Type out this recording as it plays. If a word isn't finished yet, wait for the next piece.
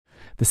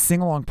The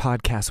Sing Along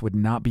podcast would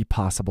not be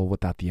possible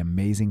without the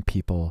amazing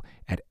people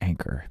at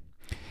Anchor.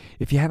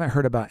 If you haven't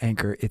heard about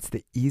Anchor, it's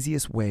the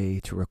easiest way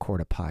to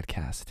record a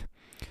podcast.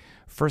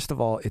 First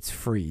of all, it's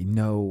free.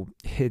 No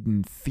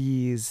hidden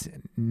fees,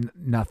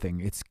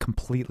 nothing. It's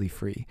completely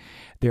free.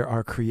 There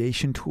are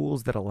creation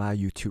tools that allow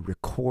you to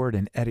record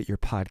and edit your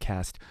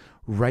podcast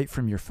right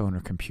from your phone or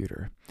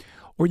computer.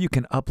 Or you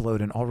can upload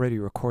an already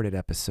recorded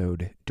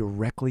episode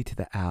directly to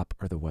the app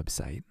or the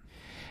website.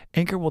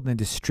 Anchor will then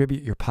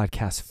distribute your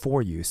podcast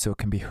for you so it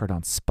can be heard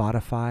on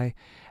Spotify,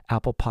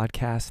 Apple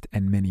Podcast,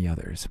 and many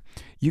others.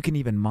 You can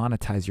even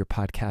monetize your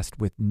podcast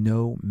with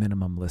no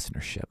minimum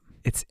listenership.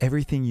 It's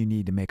everything you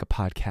need to make a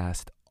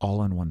podcast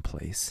all in one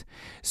place.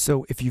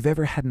 So if you've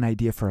ever had an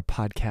idea for a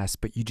podcast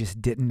but you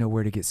just didn't know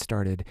where to get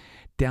started,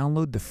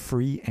 download the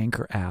free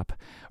Anchor app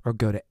or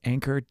go to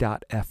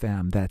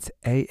anchor.fm. That's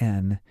ANCHOR.FM.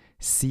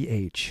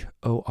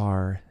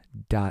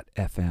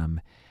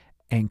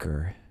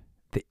 Anchor,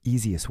 the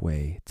easiest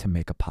way to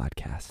make a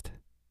podcast.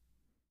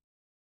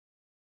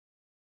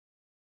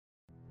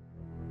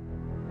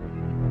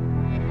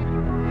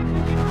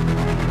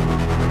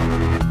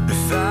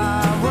 If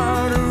I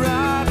were to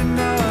write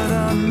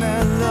another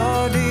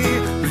melody,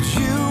 would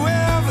you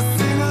ever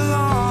sing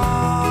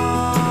along?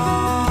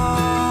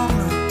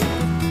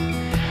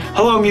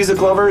 Hello,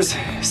 music lovers,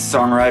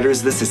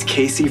 songwriters. This is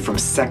Casey from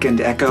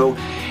Second Echo,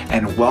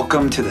 and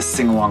welcome to the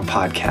Sing Along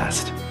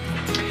Podcast.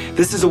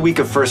 This is a week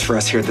of first for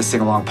us here at the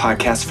Sing Along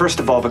Podcast. First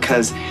of all,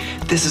 because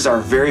this is our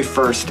very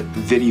first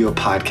video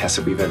podcast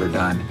that we've ever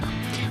done.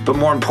 But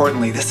more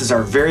importantly, this is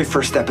our very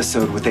first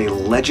episode with a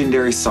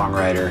legendary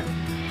songwriter,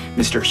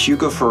 Mr.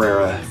 Hugo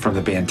Ferreira from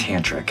the band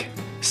Tantric.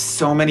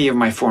 So many of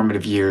my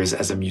formative years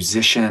as a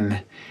musician,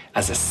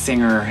 as a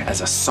singer,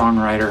 as a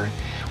songwriter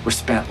were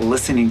spent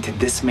listening to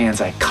this man's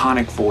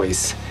iconic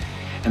voice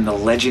and the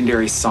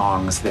legendary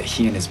songs that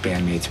he and his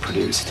bandmates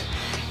produced,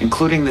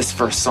 including this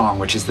first song,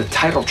 which is the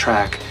title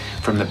track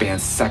from the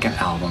band's second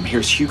album.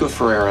 Here's Hugo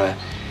Ferreira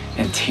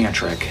and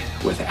Tantric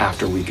with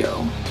After We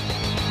Go.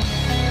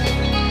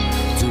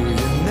 Do you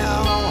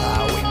know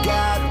how we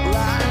got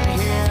right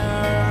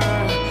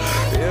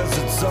here? Is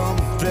it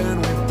something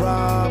we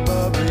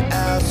probably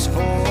asked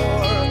for?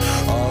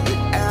 All the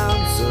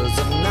answers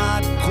are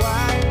not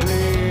quite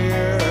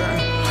clear,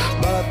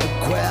 but the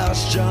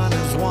question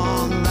is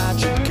one that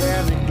you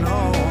can't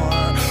ignore.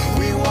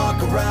 We walk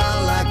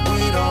around like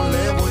we don't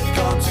live with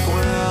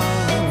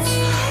consequence,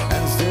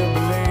 and still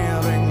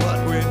believing what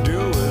we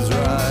do is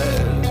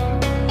right.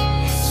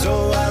 So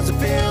how's it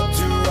feel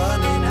to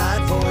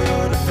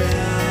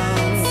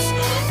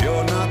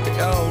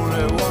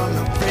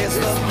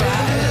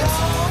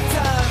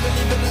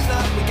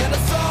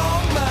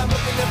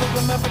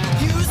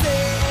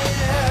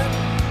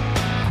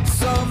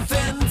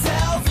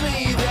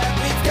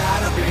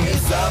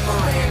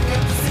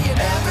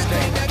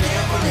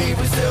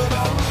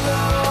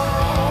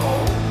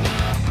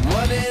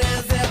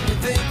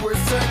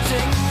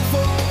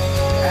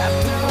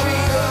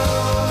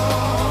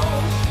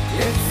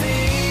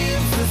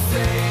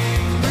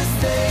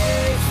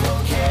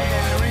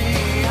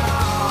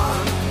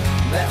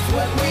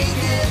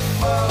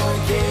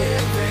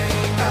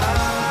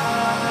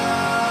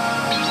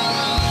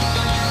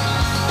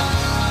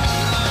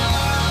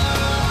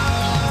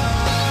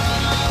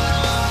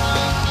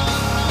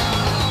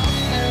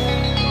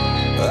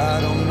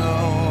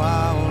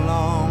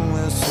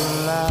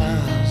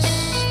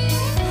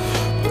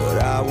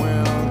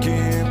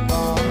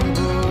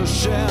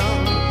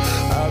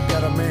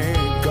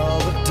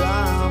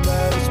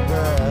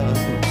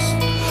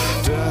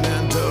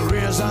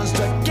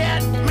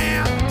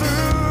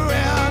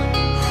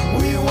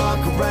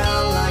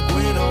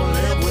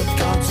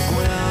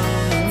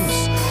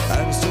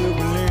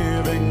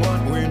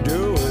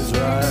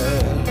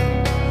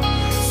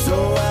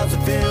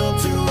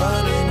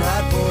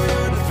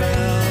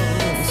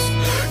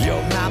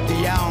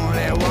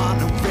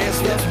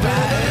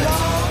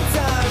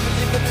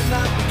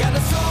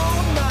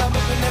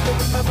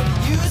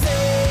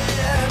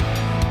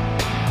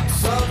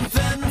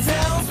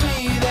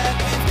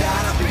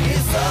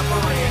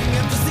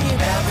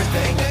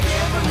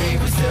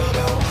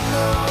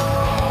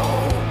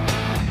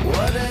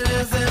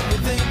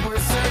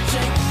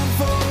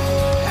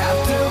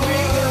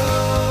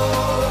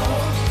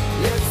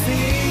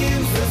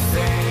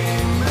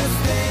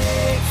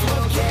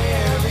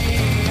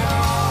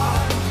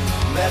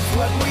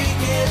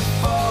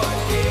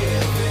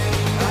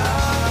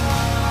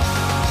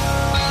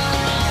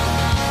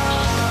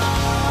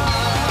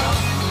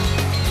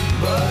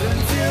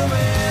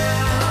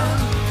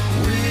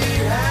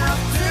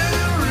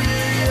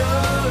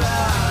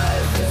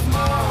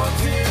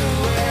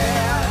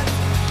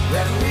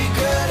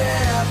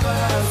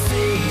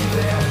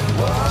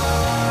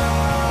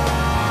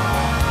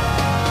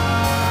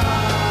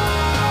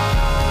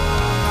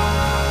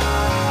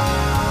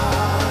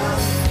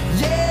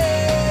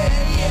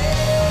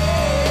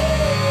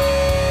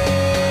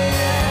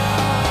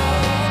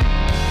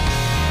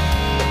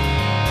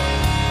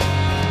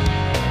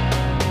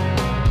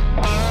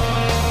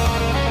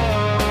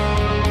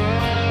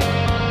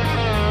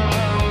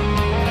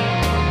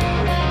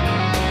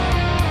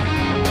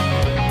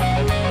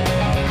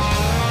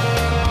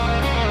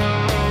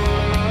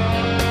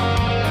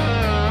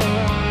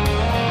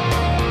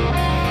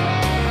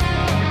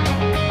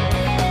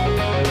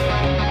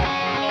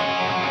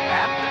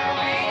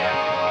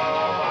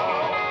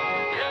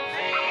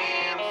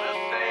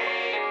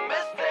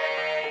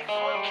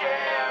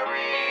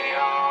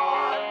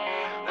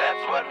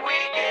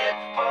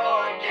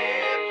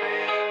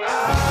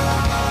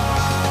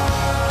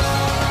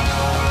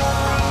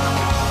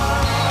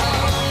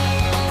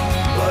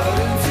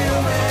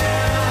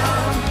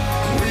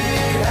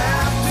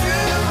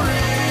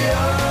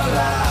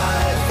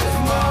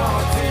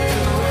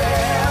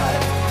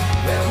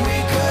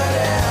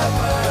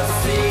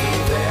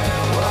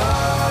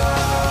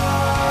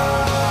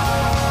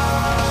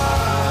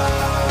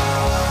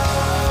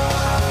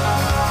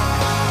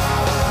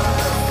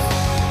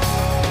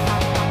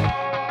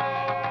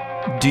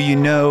Do you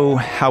know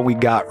how we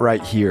got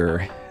right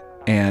here?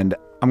 And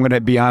I'm going to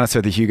be honest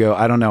with you, Hugo.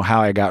 I don't know how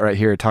I got right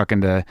here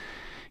talking to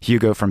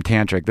Hugo from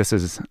Tantric. This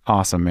is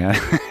awesome, man.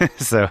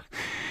 So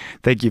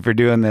thank you for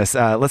doing this.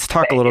 Let's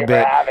talk a little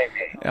bit. Thank you for having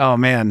me. Oh,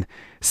 man.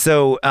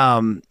 So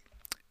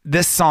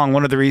this song,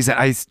 one of the reasons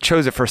I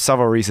chose it for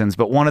several reasons,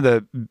 but one of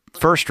the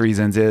first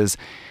reasons is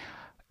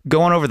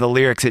going over the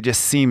lyrics. It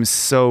just seems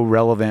so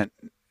relevant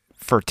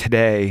for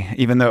today,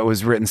 even though it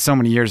was written so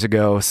many years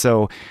ago.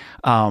 So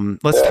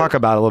let's talk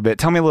about it a little bit.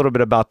 Tell me a little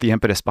bit about the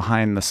impetus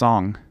behind the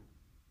song.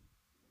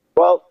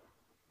 Well,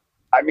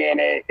 I mean,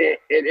 it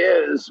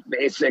is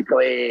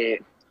basically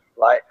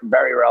like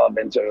very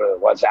relevant to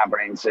what's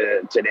happening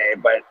today,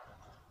 but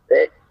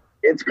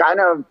it's kind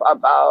of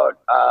about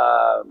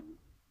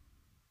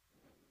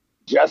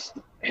just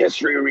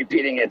history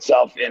repeating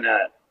itself in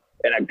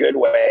a good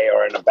way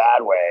or in a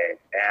bad way,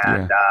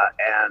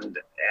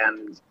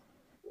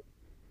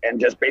 and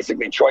just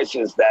basically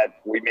choices that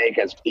we make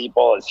as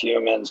people, as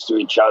humans, to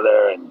each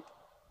other,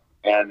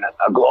 and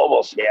a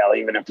global scale,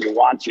 even if we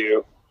want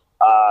to,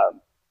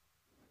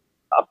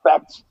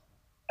 affect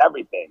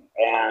everything.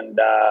 And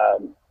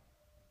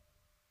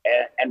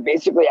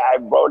basically, I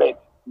wrote it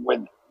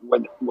with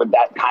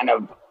that kind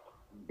of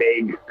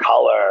vague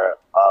color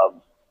of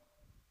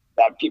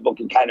that people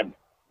can kind of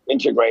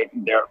integrate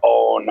their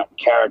own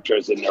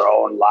characters in their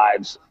own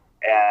lives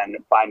and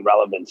find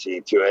relevancy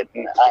to it.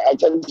 And I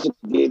tend to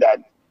do that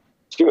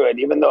to it,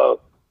 even though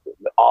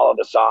all of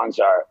the songs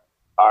are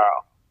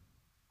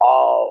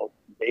all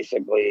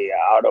basically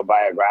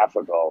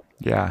autobiographical.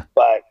 Yeah.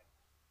 But,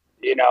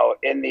 you know,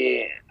 to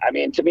me,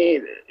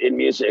 in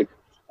music,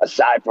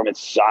 aside from its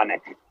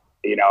sonic,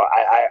 you know,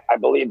 I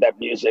believe that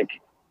music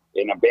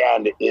in a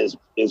band is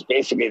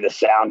basically the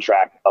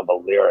soundtrack of a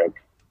lyric.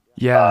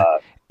 Yeah.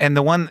 And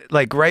the one,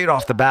 like right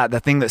off the bat, the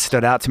thing that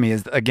stood out to me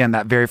is, again,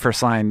 that very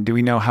first line, do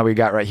we know how we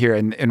got right here?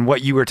 And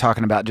what you were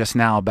talking about just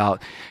now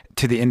about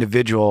to the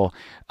individual,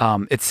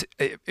 it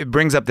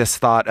brings up this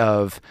thought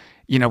of,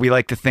 you know, we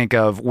like to think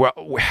of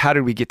how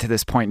did we get to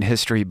this point in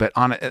history, but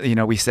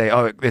we say,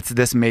 oh, it's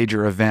this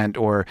major event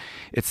or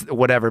it's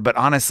whatever. But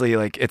honestly,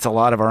 like it's a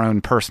lot of our own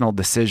personal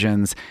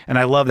decisions. And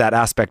I love that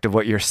aspect of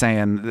what you're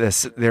saying.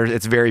 It's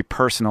very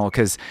personal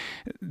because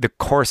the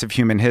course of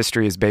human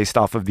history is based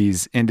off of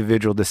these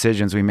individual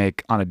decisions we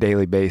make on a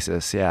daily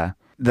basis. Yeah.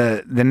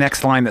 The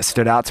next line that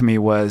stood out to me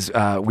was,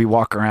 we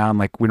walk around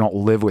like we don't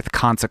live with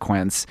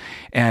consequence.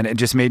 And it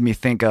just made me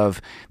think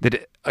of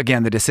that.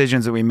 Again, the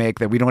decisions that we make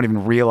that we don't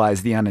even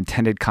realize the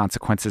unintended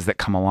consequences that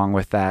come along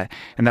with that.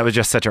 And that was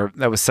just such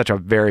a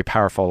very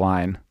powerful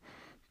line.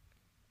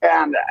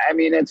 And I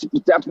mean, it's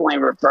definitely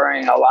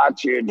referring a lot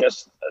to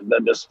just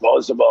the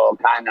disposable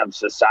kind of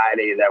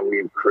society that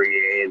we've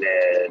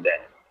created,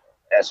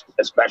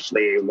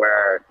 especially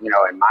where, you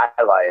know, in my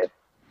life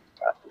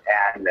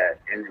and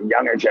in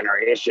younger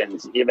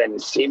generations, even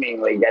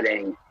seemingly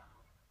getting, you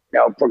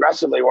know,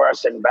 progressively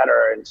worse and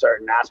better in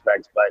certain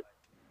aspects, but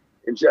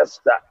it's just,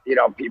 you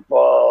know,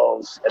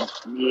 people's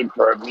need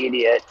for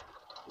immediate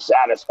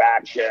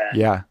satisfaction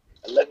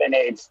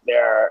eliminates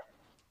their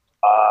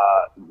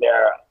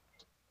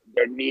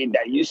need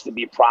that used to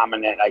be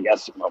prominent, I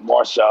guess,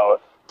 more so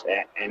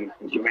in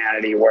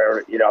humanity,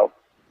 where you know,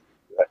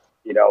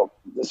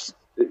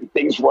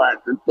 things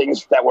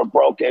that were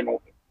broken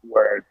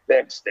were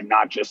fixed and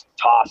not just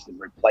tossed and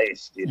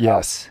replaced. You know?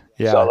 Yes.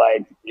 Yeah. So,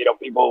 like, you know,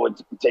 people would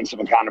take some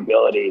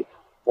accountability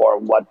for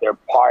what their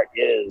part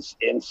is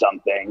in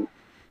something,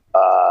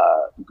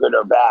 good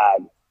or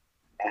bad,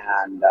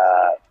 and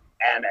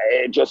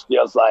it just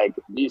feels like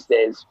these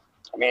days,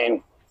 I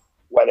mean,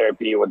 whether it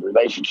be with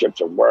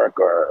relationships or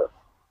work or,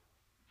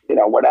 you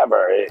know,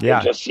 whatever, it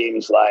just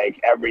seems like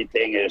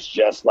everything is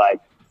just like,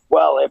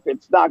 well, if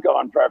it's not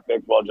going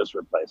perfect, we'll just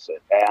replace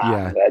it.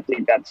 And I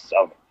think that's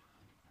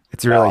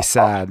it's really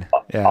sad.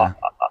 A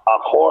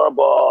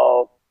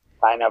horrible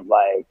kind of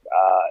like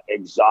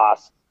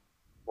exhaust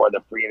for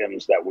the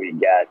freedoms that we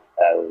get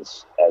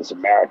as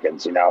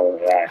Americans, you know.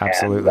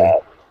 Absolutely.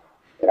 And,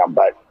 you know,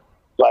 but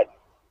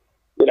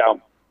you know,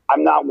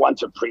 I'm not one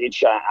to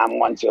preach. I'm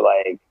one to,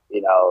 like,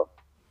 you know,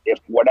 if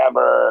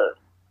whatever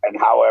and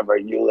however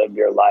you live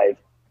your life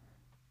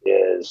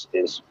is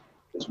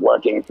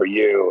working for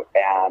you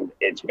and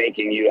it's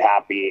making you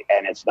happy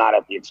and it's not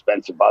at the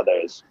expense of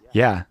others.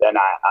 Yeah. Then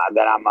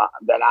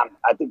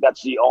I think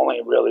that's the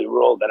only really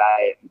rule that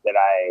I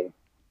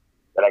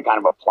kind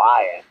of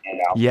apply it, you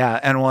know? Yeah.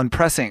 And when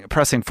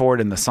pressing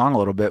forward in the song a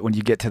little bit, when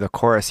you get to the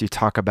chorus, you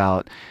talk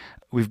about,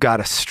 we've got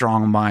a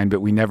strong mind,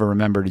 but we never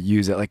remember to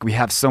use it. Like we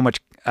have so much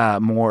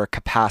more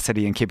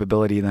capacity and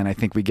capability than I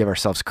think we give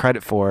ourselves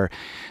credit for.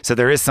 So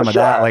there is some of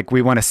that. Like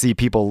we want to see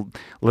people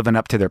living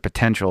up to their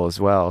potential as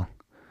well.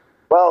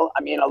 Well,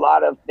 I mean, a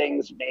lot of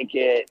things make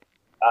it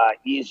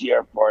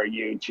easier for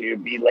you to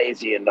be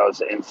lazy in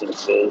those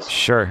instances.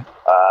 Sure.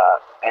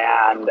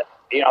 And,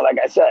 you know, like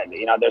I said,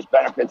 you know, there's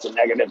benefits and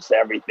negatives to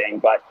everything,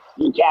 but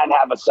you can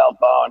have a cell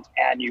phone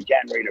and you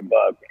can read a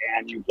book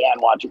and you can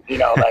watch, you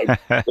know,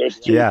 like there's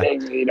two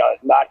things, you know,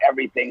 not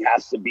everything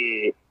has to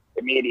be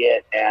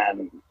immediate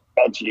and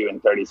fed to you in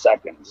 30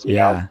 seconds. You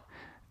Yeah. know?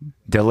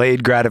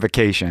 Delayed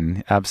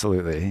gratification.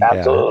 Absolutely.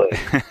 Absolutely.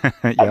 Yeah.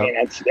 I Yep. mean,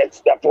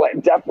 it's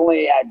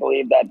definitely. I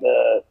believe that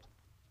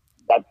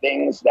that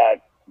things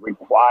that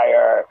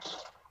require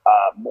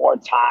more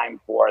time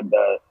for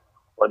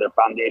their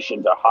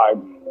foundation to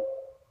harden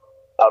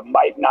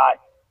might not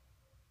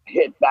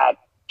hit that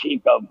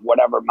peak of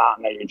whatever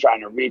mountain that you're trying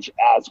to reach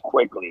as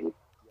quickly.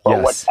 Or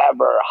Yes.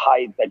 whatever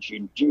height that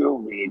you do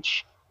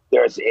reach,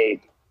 there's a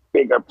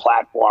bigger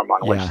platform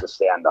on which Yeah. to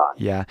stand on.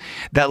 Yeah,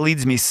 that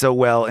leads me so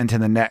well into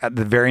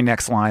the very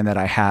next line that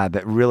I had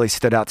that really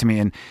stood out to me.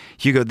 And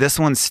Hugo, this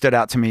one stood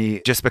out to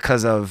me just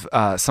because of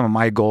some of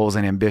my goals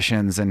and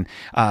ambitions. And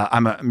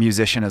I'm a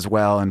musician as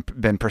well and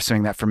been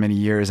pursuing that for many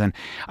years. And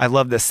I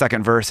love this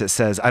second verse. It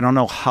says, "I don't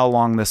know how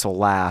long this will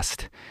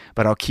last,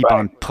 but I'll keep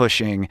on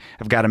pushing.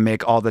 I've got to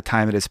make all the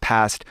time that has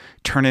passed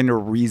turn into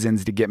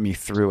reasons to get me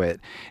through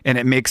it." And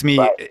it makes me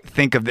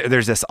think of,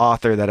 there's this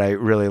author that I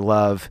really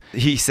love.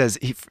 He says,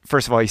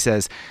 first of all, he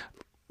says,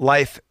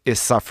 life is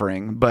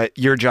suffering, but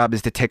your job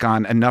is to take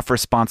on enough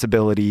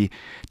responsibility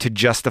to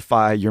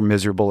justify your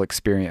miserable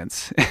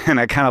experience. And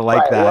I kind of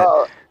like that.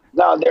 Well,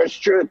 no, there's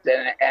truth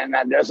and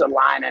there's a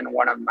line in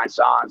one of my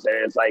songs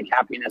that is like,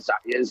 happiness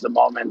is the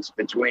moments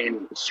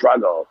between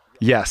struggle.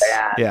 Yes.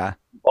 And Yeah.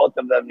 both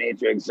of them need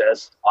to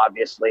exist,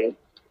 obviously,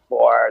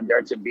 for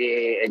there to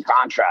be a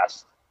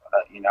contrast,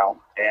 you know,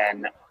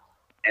 and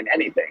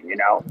anything, you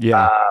know.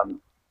 Yeah.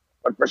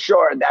 But for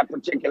sure, that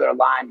particular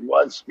line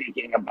was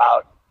speaking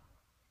about,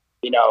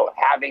 you know,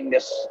 having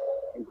this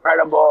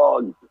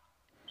incredible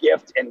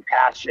gift and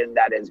passion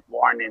that is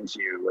born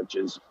into you, which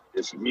is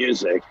this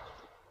music.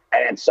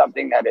 And it's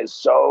something that is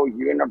so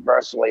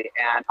universally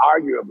and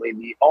arguably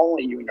the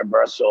only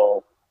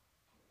universal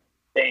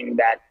thing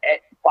that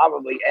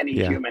probably any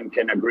human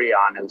can agree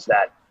on, is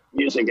that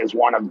music is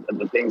one of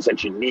the things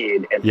that you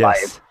need in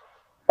life.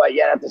 But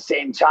yet at the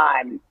same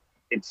time,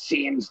 it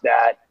seems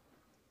that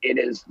it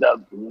is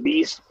the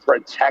least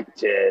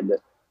protected.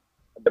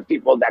 The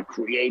people that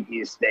create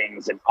these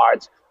things and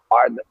arts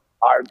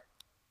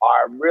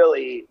are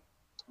really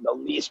the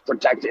least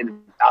protected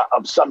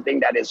of something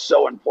that is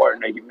so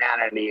important to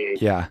humanity.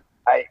 Yeah.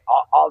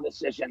 All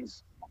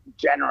decisions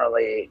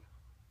generally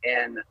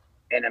in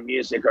a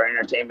music or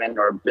entertainment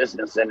or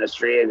business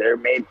industry, they're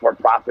made for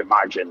profit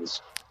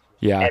margins.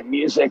 Yeah. And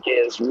music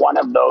is one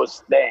of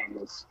those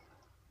things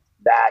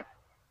that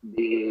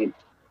the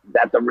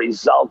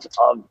result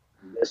of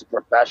this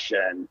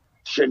profession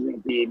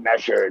shouldn't be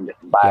measured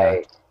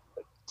by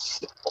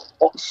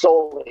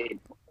solely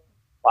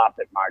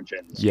profit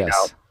margins. Yes. You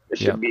know? There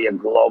should be a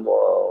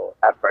global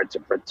effort to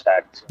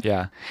protect.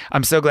 Yeah.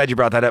 I'm so glad you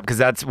brought that up, because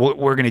that's what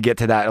we're going to get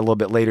to that a little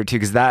bit later too,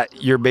 because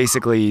that you're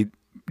basically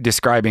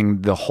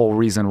describing the whole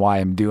reason why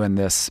I'm doing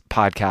this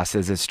podcast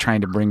is it's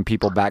trying to bring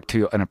people back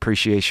to an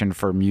appreciation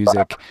for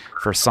music,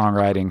 for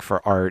songwriting,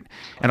 for art.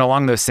 And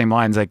along those same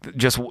lines, like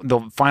just the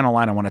final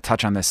line I want to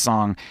touch on this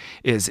song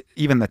is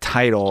even the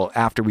title,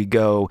 After We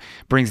Go,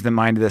 brings to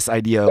mind this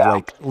idea of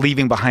like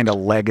leaving behind a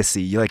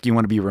legacy. Like you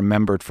want to be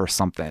remembered for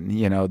something,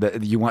 you know,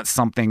 that you want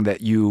something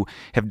that you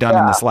have done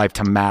in this life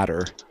to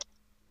matter.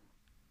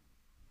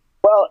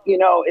 Well, you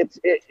know,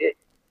 it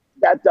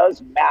that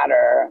does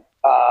matter.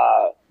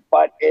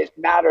 But it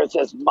matters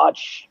as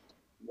much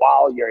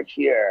while you're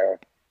here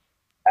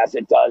as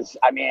it does,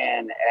 I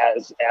mean,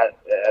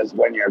 as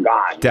when you're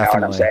gone. Definitely. You know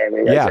what I'm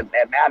saying? Because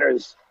it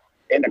matters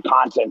in the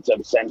context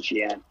of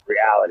sentient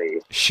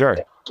reality. Sure.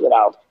 You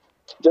know,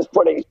 just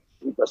putting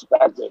in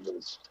perspective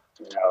is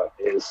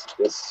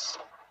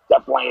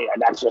definitely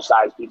an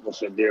exercise people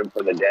should do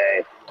for the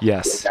day.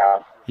 Yes. You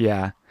know?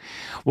 Yeah.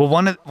 Well,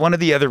 one of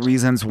the other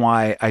reasons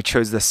why I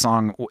chose this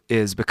song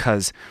is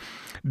because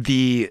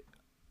the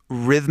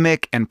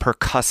rhythmic and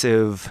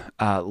percussive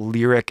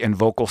lyric and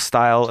vocal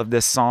style of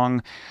this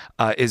song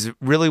is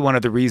really one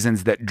of the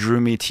reasons that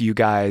drew me to you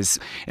guys.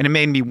 And it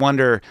made me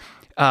wonder,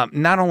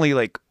 not only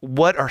like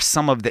what are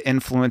some of the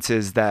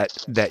influences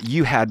that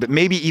you had, but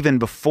maybe even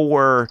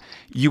before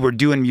you were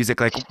doing music,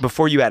 like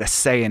before you had a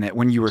say in it,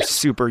 when you were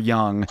super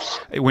young,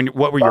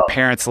 what were your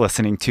parents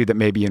listening to that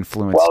maybe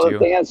influenced you? Well, the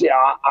thing is, you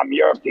know, I'm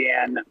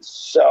European,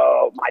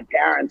 so my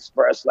parents'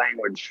 first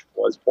language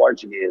was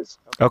Portuguese.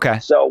 Okay.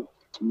 So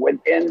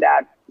within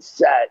that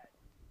set,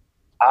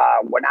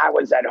 when I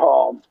was at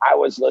home, I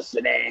was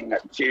listening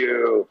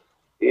to,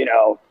 you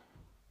know,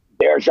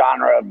 their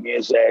genre of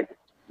music,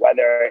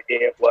 whether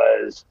it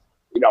was,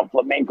 you know,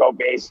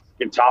 flamenco-based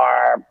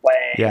guitar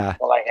playing,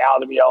 like Al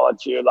Di Meola,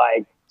 to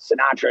like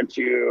Sinatra,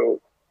 to,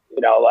 you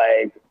know,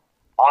 like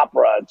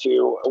opera,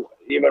 to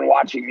even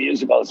watching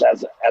musicals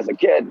as a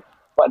kid.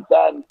 But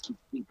then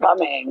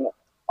becoming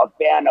a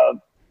fan of,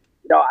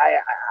 you know,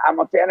 I'm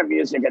a fan of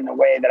music in the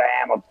way that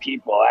I am of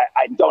people.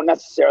 I don't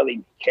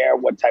necessarily care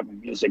what type of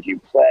music you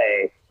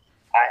play.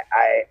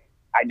 I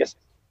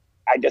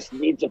just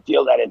need to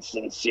feel that it's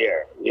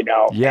sincere, you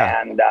know?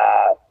 Yeah.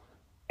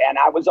 And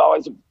I was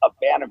always a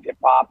fan of hip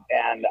hop,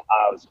 and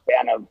I was a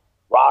fan of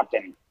rock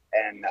and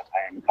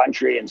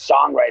country and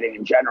songwriting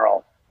in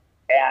general.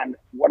 And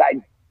what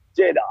I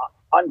did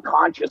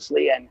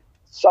unconsciously and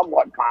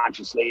somewhat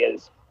consciously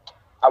is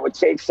I would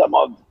take some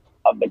of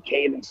the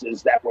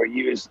cadences that were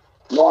used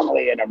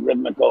normally in a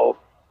rhythmical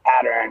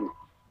pattern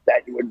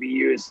that would be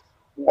used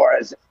more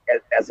as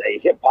a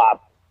hip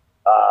hop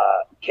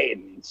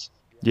cadence,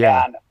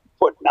 and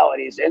put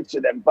melodies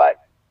into them.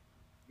 But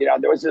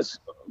there was this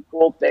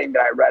cool thing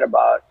that I read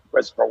about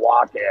Christopher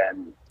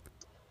Walken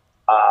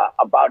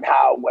about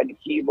how when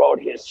he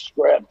wrote his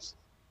scripts,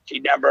 he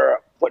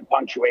never put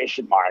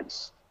punctuation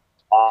marks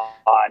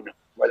on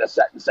where the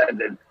sentence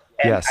ended.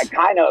 And I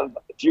kind of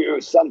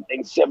do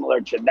something similar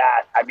to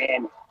that. I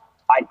mean,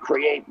 I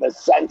create the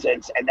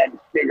sentence and then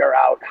figure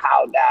out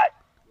how that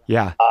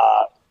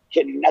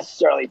can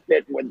necessarily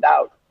fit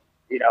without,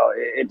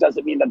 it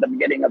doesn't mean that the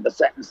beginning of the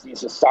sentence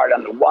needs to start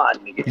on the one.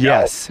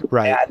 Yes,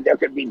 right. And there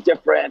could be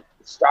different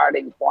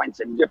starting points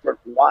and different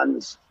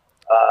ones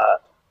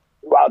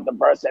throughout the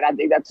verse. And I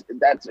think that's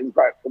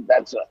incredible.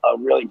 That's a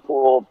really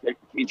cool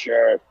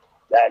feature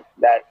that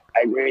I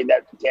agree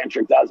that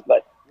Tantric does.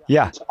 But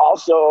it's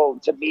also,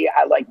 to me,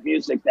 I like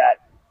music that,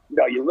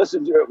 you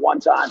listen to it one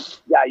time.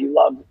 Yeah, you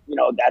love,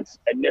 that's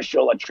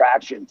initial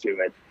attraction to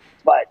it.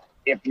 But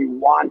if you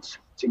want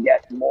to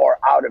get more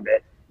out of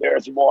it,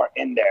 there's more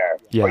in there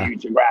for you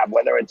to grab,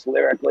 whether it's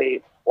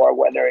lyrically or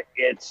whether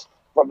it's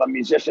from a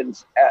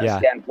musician's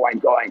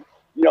standpoint going,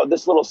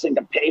 this little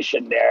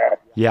syncopation there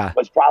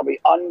was probably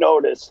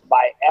unnoticed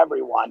by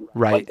everyone.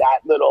 Right. But that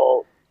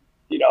little,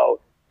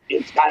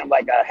 it's kind of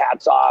like a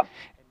hats off.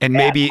 And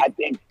maybe, I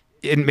think,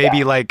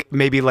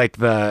 like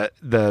the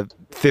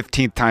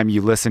 15th time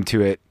you listen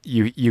to it,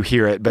 you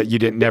hear it, but you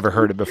never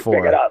heard it before.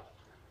 Pick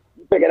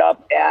it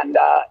up. And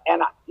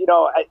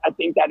I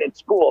think that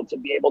it's cool to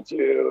be able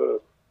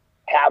to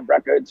have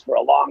records for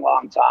a long,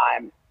 long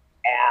time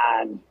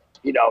and,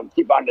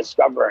 keep on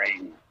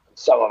discovering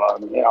some of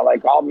them,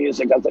 like all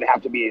music doesn't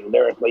have to be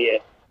lyrically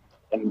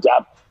in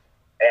depth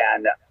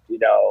and,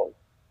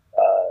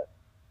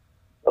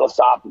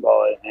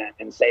 philosophical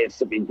and say it's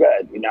to be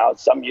good.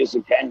 Some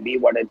music can be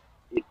what it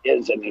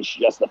is, and it's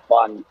just a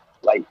fun,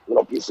 like,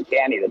 little piece of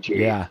candy that you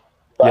eat.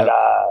 But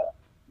I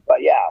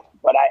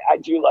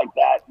do like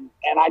that,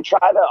 and I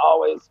try to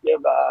always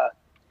give a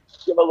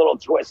little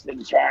twist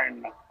and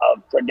turn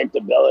of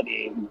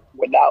predictability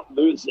without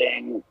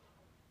losing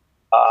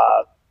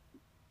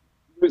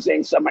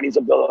somebody's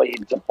ability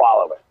to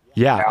follow it.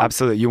 Yeah,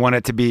 absolutely. You want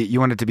it to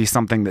be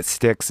something that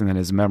sticks and then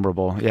is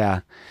memorable.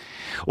 Yeah.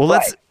 Well,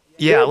 let's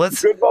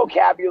good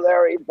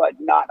vocabulary, but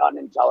not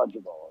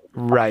unintelligible.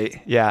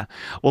 Right. Yeah.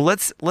 Well,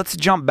 let's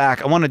jump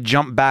back. I want to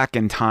jump back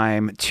in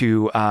time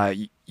to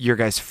your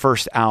guys'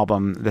 first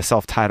album, the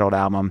self-titled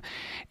album.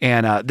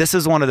 And this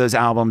is one of those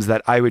albums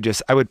that I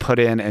would put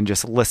in and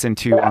just listen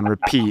to on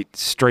repeat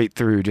straight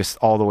through, just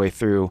all the way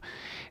through.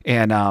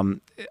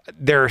 And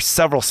there are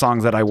several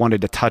songs that I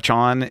wanted to touch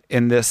on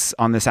this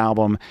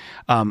album.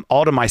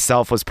 All to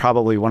Myself was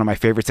probably one of my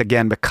favorites,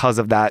 again, because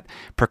of that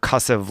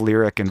percussive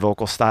lyric and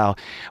vocal style.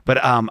 But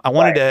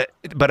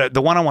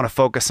the one I want to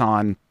focus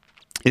on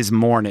is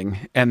Morning.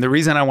 And the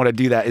reason I want to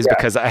do that is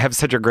because I have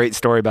such a great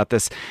story about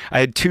this.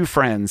 I had two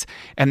friends,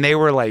 and they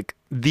were like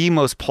the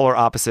most polar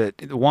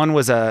opposite. One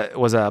was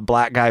a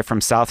black guy from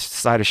south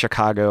side of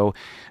Chicago.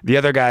 The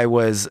other guy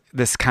was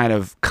this kind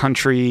of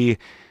country,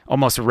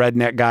 almost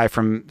redneck guy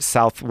from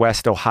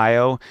Southwest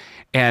Ohio.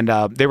 And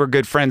they were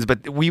good friends,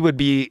 but we would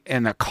be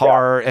in a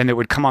car and it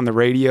would come on the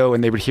radio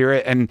and they would hear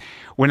it. And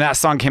when that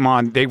song came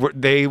on, they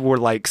were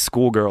like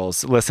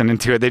schoolgirls listening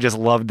to it. They just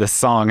loved this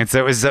song. And so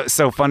it was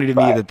so funny to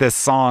me that this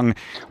song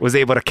was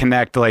able to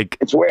connect like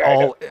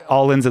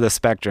all ends of the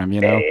spectrum,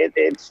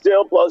 It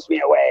still blows me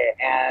away.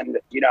 And,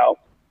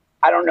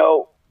 I don't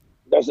know,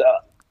 there's a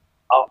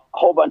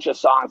whole bunch of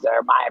songs that,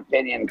 in my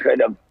opinion,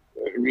 could have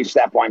reached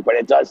that point, but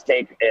it does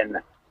take in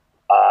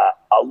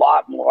a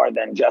lot more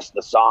than just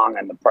the song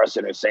and the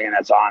person who's singing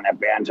that song, that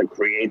band, to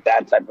create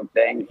that type of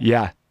thing.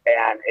 Yeah.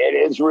 And it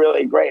is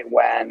really great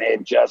when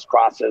it just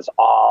crosses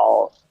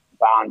all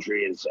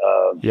boundaries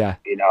of,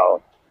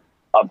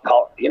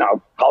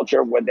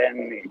 culture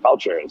within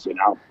cultures,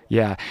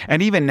 Yeah.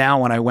 And even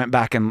now when I went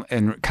back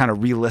and kind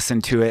of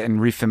re-listened to it and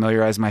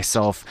refamiliarize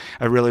myself,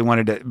 I really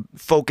wanted to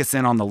focus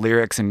in on the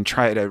lyrics and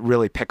try to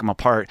really pick them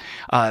apart.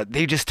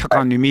 They just took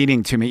on new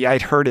meaning to me.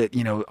 I'd heard it,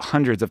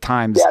 hundreds of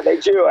times. Yeah, they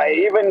do.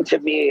 Even to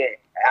me,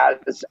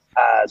 as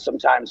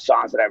sometimes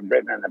songs that I've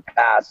written in the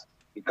past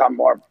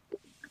become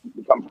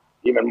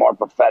even more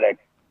prophetic.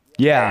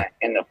 Yeah.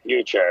 In the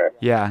future.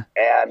 Yeah.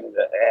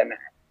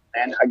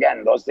 And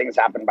again, those things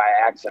happen by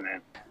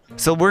accident.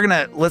 So we're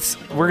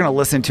gonna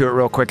listen to it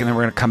real quick, and then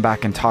we're gonna come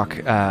back and talk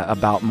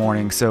about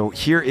Morning. So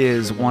here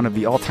is one of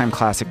the all-time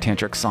classic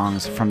Tantric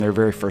songs from their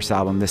very first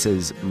album. This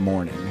is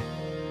Morning.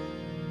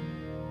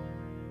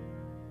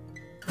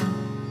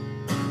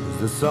 Is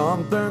there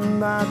something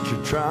that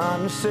you're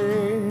trying to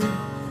say?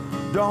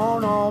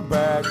 Don't hold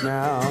back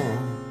now.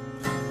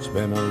 It's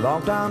been a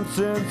long time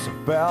since I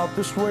felt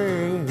this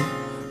way,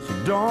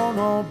 so don't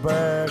hold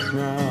back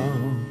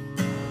now.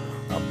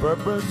 I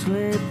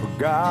purposely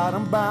forgot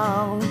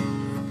about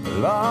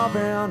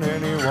loving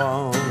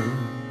anyone,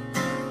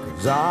 'cause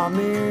 'cause I'm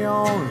the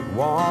only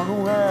one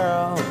who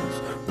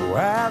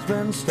has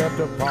been stepped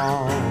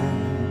upon.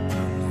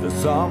 Is there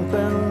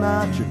something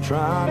that you're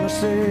trying to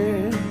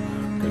see?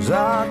 'Cause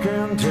I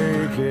can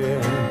take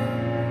it.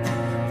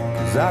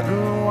 'Cause I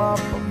grew up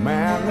a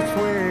man that's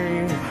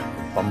weak.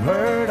 If I'm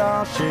hurt,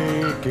 I'll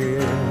shake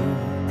it.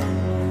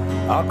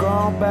 I'll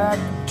go back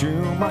to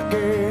my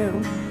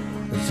game.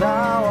 That's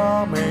how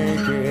I'll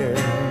make it.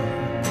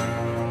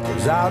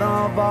 'Cause out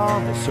of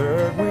all this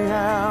hurt we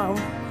have,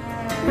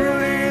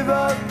 beauty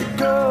that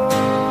becomes.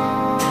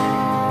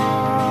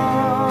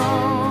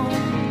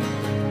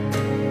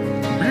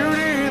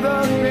 Beauty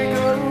that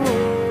becomes.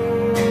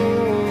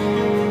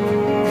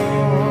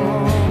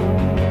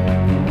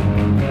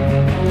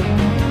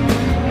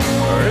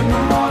 In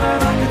the morning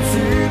I can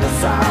see the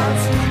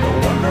signs. No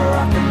wonder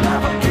I can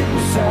never keep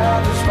you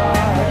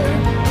satisfied.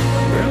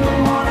 In the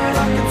morning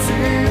I can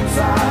see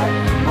inside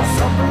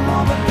myself and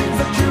all the things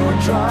that you were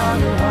trying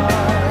to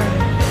hide.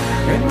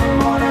 In the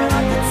morning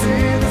I can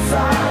see the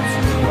signs.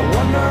 No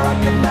wonder I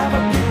can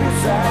never keep you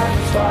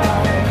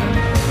satisfied.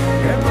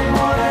 In the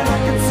morning I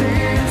can see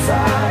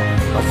inside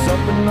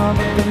myself and all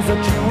the things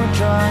that you were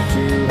trying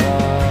to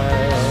hide.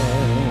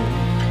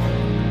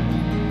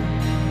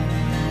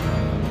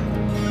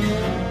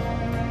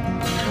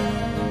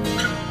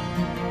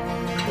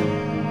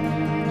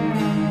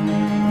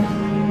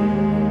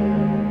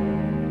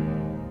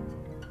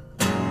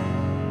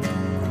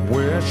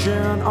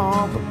 Wishing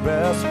all the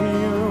best for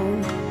you.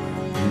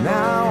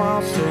 Now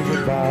I'll say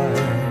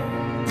goodbye.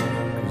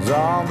 'Cause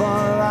all the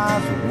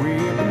lies that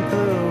we've been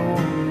through,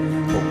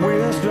 put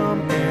wisdom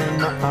in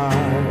my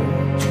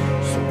eyes.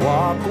 So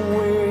walk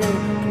away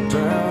and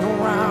turn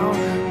around.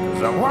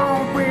 'Cause I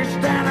won't be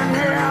standing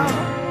here.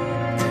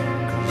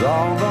 'Cause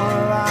all the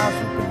lies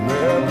we've been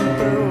living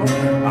through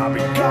are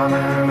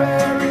becoming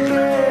very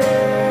clear.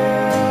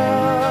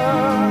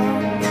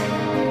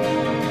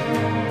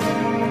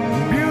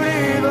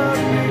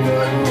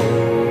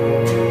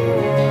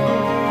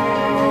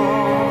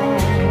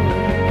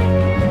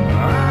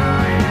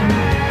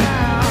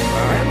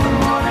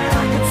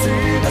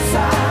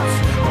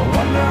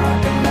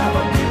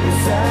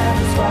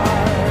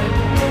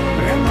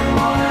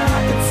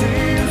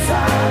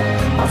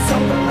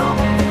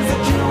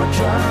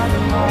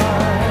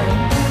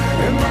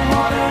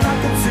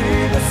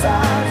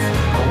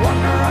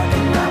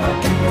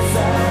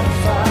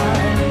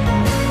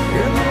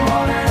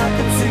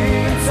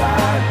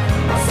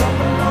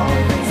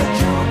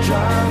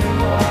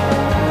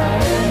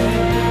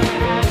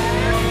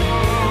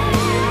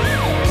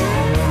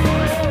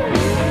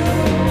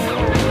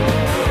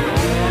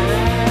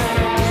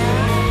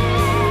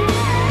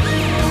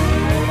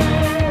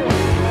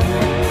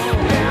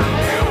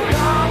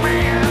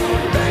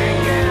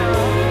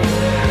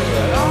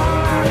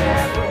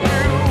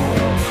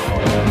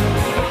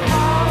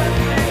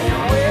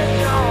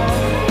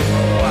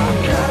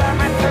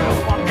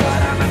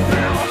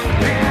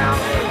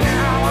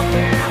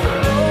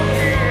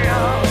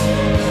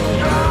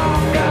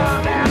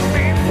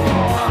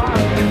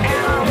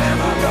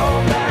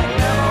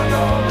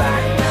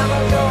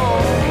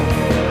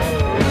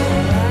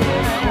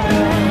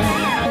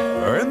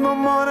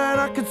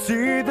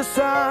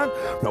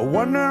 No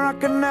wonder I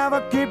can never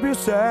keep you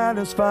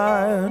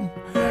satisfied.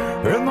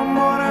 In the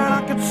morning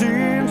I can see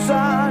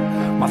inside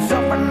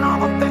myself and all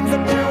the things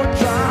that you were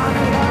trying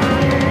to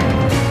hide.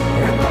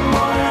 In the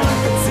morning I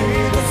can see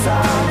the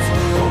signs.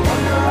 No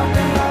wonder I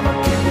can never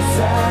keep you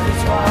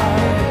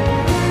satisfied.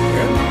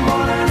 In the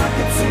morning I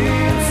can see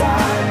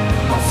inside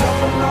myself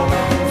and all the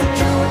things that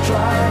you were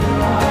trying to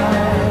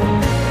hide.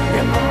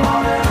 In the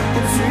morning I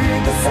can see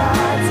the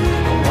signs.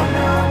 No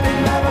wonder I can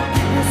never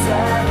keep you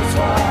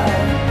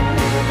satisfied.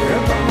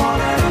 In the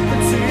morning I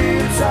can see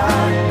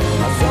inside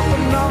myself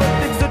and all the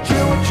things that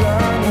you were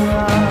trying to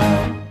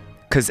hide.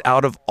 'Cause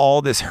out of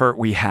all this hurt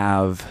we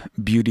have,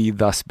 beauty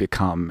thus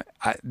become.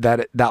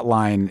 That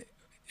line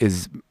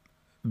is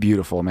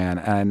beautiful, man.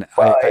 And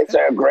well, it's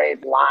a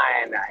great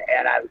line,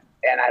 and I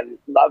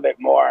love it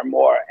more and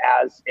more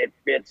as it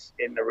fits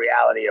in the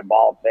reality of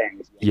all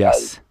things.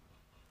 Yes.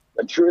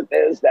 The truth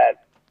is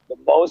that the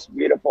most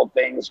beautiful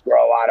things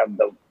grow out of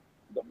the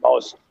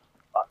most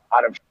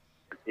out of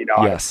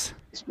yes.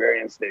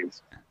 Experience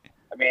things.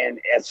 I mean,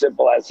 as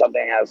simple as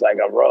something as like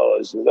a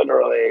rose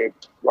literally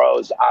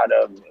grows out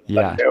of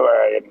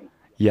manure.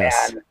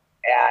 Yes.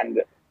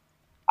 And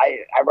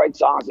I write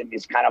songs and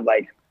it's kind of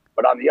like,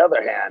 but on the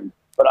other hand,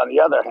 because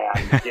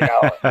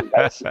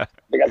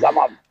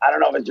I don't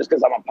know if it's just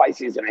because I'm a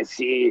Pisces and I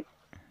see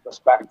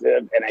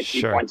perspective and I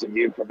see points of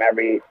view from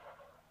every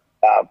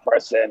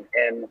person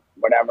in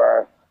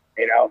whatever,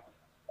 and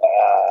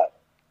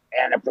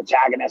a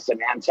protagonist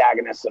and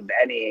antagonist of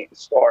any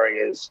story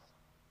is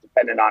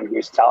dependent on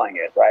who's telling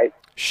it, right?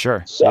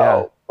 Sure.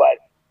 So, but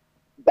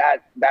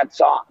that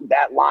song,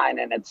 that line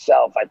in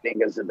itself, I think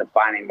is the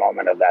defining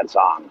moment of that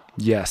song.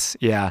 Yes.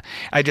 Yeah.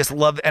 I just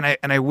love, and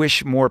I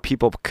wish more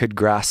people could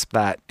grasp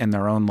that in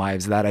their own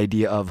lives, that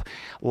idea of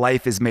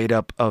life is made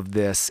up of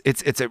this.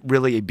 It's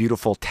really a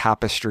beautiful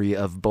tapestry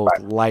of both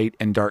light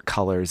and dark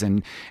colors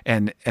and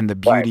the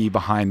beauty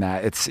behind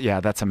that.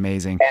 That's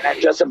amazing. And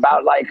it's just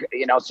about like,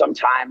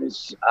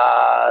 sometimes,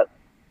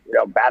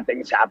 bad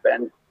things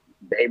happen,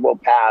 they will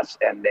pass,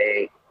 and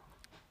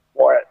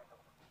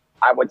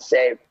I would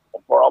say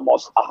for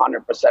almost 100%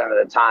 of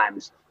the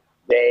times,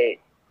 they,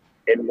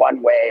 in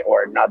one way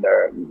or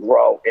another,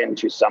 grow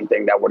into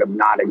something that would have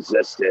not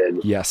existed.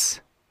 Yes.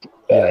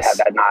 Had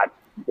that not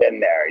been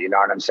there. You know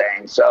what I'm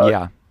saying? So,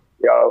 yeah.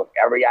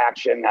 Every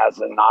action has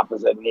an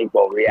opposite and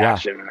equal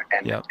reaction,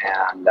 and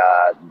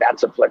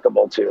that's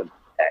applicable to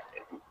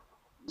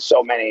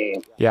so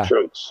many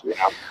truths.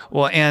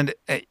 Well, and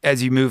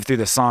as you move through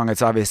the song,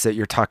 it's obvious that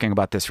you're talking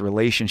about this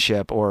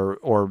relationship or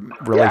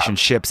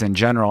relationships in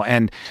general.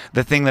 And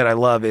the thing that I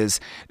love is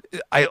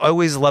I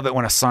always love it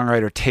when a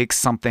songwriter takes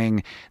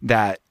something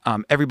that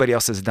everybody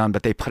else has done,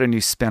 but they put a new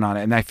spin on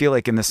it. And I feel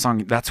like in this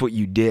song, that's what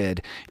you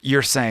did.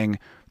 You're saying,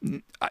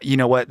 you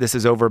know what, this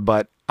is over,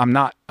 but I'm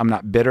not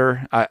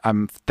bitter.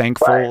 I'm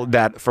thankful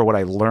that for what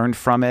I learned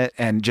from it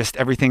and just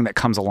everything that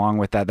comes along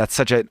with that. That's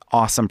such an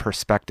awesome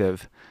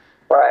perspective.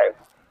 Right.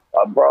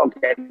 A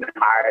broken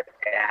heart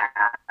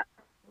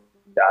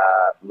and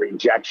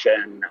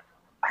rejection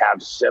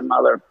have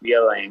similar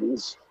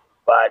feelings,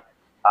 but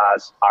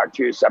are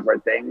two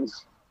separate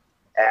things.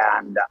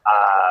 And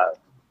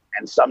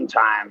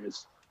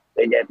sometimes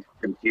they get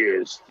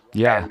confused.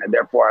 Yeah. And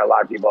therefore, a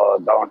lot of people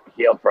don't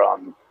heal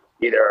from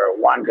either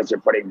one, because they're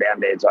putting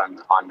Band-Aids on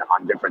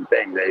different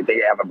things. They think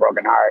they have a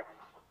broken heart,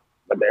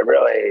 but they're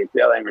really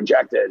feeling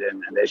rejected,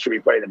 and they should be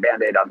putting the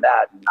Band-Aid on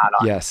that, and not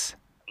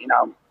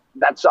on,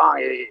 that song,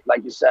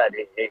 like you said,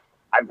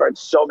 I've heard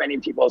so many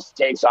people's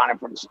takes on it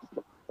from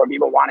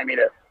people wanting me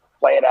to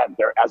play it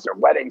as their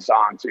wedding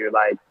song too.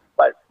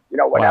 But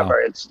whatever.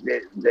 Wow. It's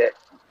the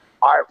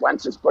art,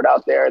 once it's put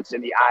out there, it's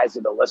in the eyes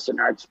of the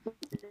listener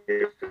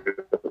to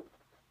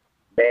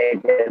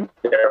make it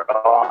their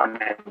own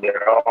and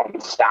their own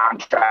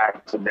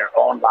soundtrack to their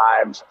own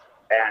lives,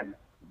 and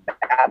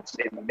that's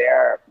in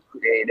their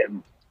creative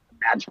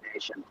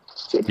imagination.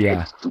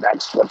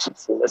 That's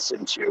what's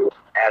listened to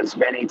as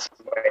many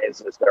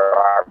ways as there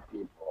are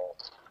people.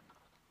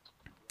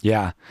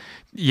 Yeah,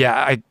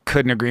 I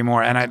couldn't agree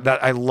more. And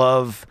I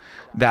love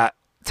that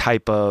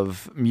type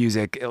of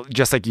music.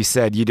 Just like you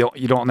said, you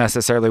don't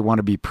necessarily want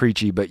to be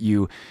preachy, but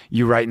you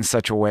write in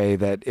such a way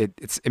that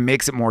it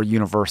makes it more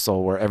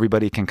universal, where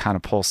everybody can kind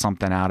of pull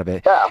something out of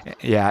it.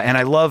 Yeah. And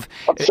I love,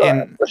 for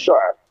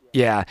sure.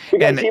 Yeah.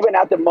 Because even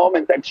at the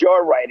moment that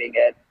you're writing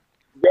it,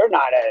 you're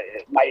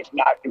might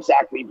not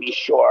exactly be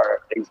sure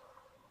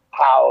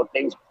how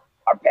things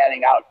are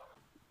panning out.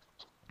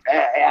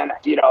 And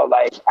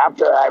like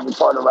after I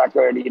record a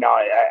record,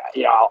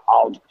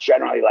 I'll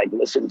generally like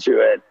listen to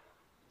it,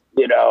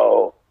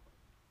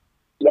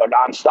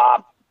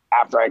 nonstop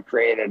after I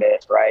created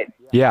it, right?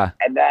 Yeah.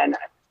 And then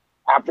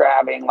after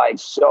having like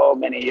so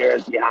many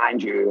years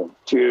behind you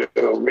to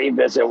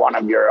revisit one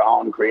of your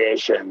own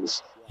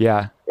creations,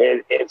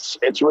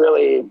 it's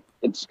really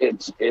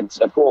it's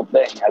a cool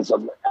thing as a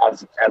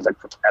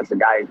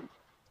guy,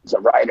 as a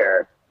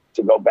writer,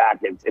 to go back.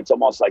 It's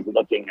almost like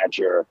looking at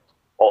your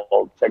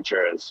old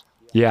pictures.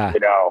 Yeah.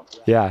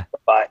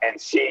 But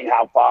and seeing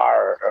how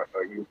far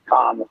you've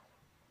come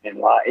in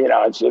life,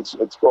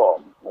 it's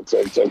cool.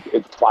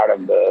 It's part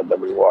of the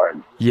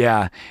reward.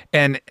 Yeah.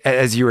 And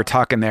as you were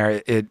talking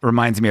there, it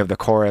reminds me of the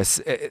chorus.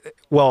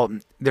 Well,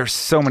 there's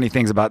so many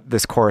things about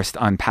this chorus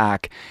to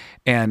unpack.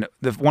 And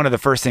one of the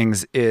first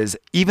things is,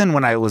 even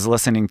when I was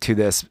listening to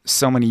this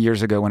so many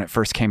years ago when it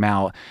first came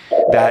out,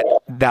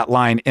 that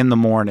line, in the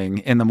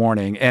morning,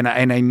 and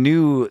I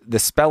knew the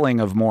spelling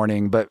of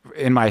morning, but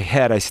in my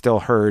head I still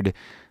heard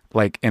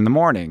like in the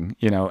morning,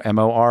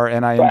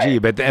 MORNING.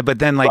 Right. But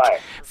then like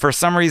for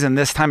some reason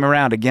this time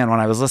around, again, when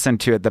I was listening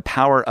to it, the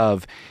power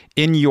of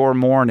in your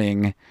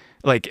mourning,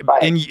 like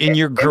in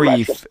your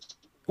grief.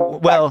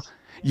 Well,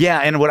 yeah.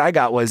 And what I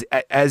got was,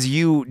 as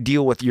you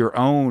deal with your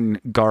own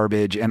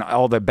garbage and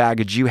all the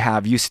baggage you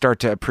have, you start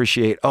to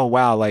appreciate, oh,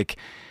 wow, like,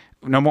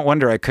 no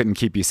wonder I couldn't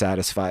keep you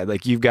satisfied.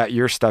 Like, you've got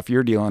your stuff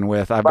you're dealing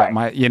with. I've got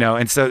my,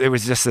 and so it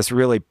was just this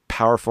really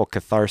powerful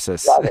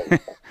catharsis.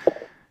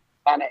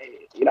 And,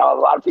 a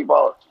lot of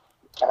people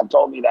have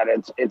told me that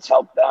it's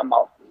helped them,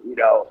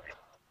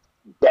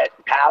 get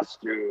past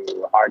through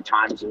hard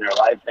times in their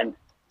life. And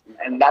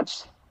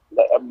that's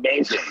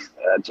amazing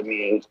to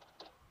me,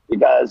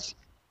 because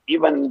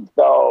even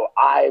though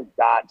I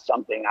got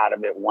something out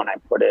of it when I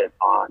put it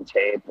on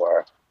tape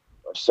or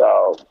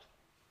so,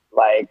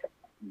 like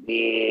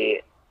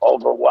the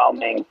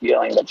overwhelming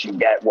feeling that you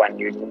get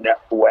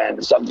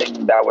when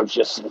something that was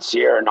just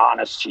sincere and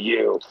honest to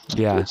you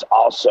is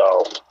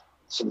also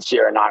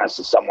sincere and honest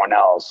to someone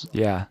else.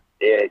 Yeah.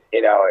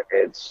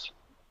 It's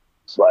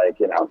like,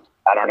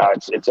 I don't know,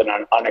 it's an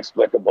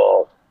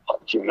inexplicable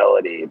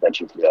humility that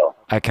you feel.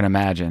 I can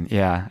imagine.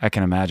 Yeah, I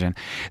can imagine.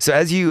 So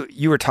as you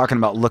were talking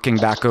about looking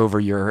back over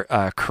your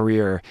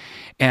career,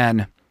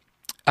 and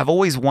I've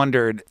always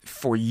wondered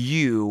for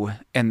you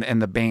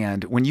and the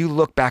band, when you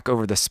look back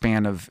over the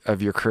span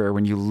of your career,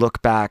 when you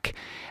look back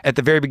at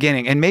the very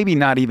beginning, and maybe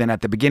not even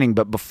at the beginning,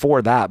 but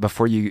before that,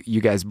 before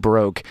you guys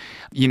broke,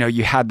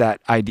 you had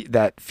that idea,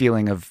 that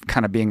feeling of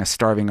kind of being a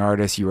starving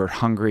artist, you were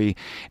hungry.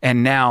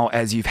 And now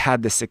as you've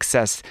had the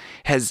success,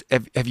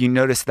 have you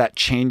noticed that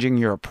changing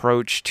your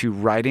approach to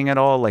writing at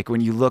all? Like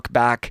when you look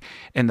back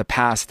in the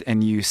past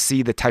and you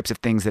see the types of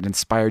things that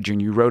inspired you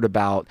and you wrote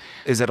about,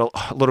 is it a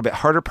little bit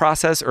harder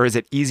process, or is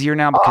it easier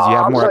now because you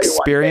have more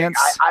experience?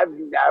 I've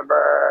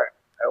never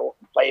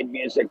played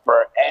music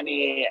for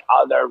any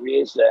other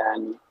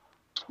reason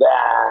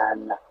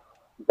than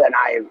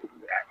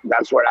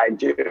that's what I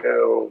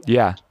do.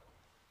 Yeah.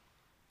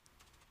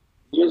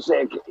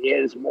 Music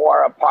is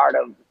more a part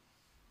of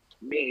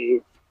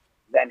me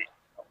than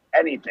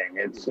anything.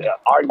 It's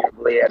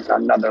arguably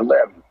another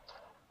limb.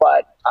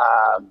 But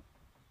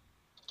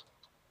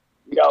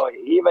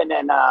even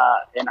in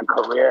a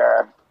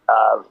career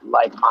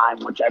like mine,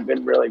 which I've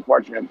been really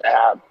fortunate to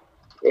have,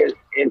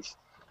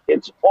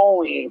 it's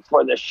only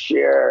for the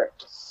sheer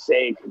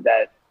sake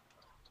that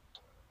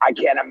I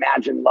can't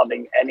imagine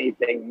loving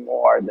anything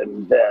more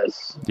than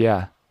this.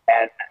 Yeah.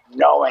 And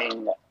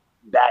knowing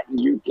that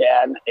you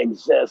can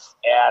exist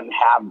and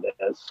have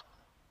this,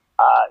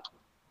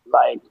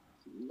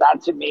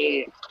 that to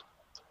me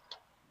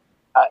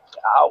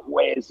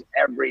outweighs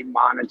every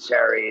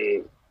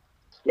monetary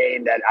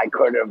gain that I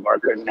could have or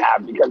couldn't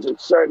have, because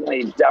it's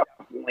certainly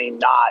definitely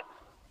not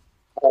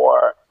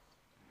for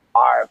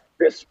our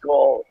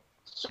fiscal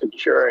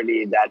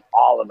security that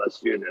all of us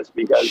do this,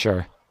 because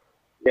sure.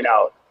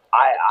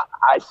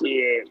 I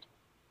see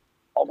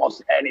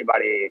almost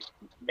anybody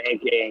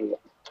making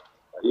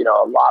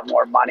a lot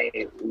more money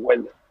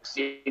with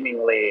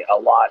seemingly a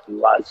lot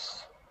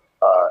less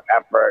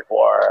effort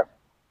or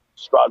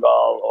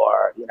struggle,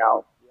 or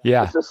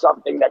yeah. This is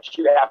something that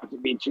you have to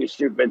be too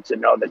stupid to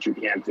know that you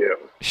can't do.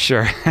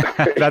 Sure.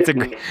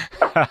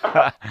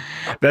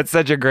 That's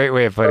such a great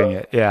way of putting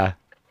it. Yeah.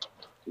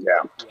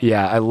 Yeah.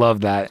 Yeah, I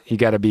love that. You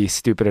got to be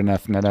stupid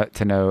enough to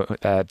know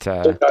that.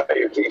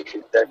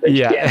 You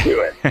can't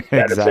do it.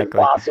 That Exactly. It's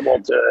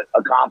impossible to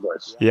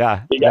accomplish.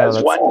 Yeah.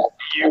 Because when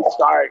you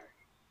start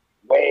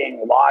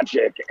weighing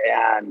logic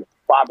and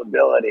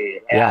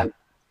probability, and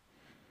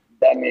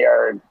then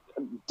you're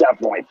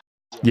definitely.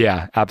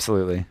 Yeah,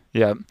 absolutely.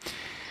 Yeah.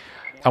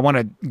 I want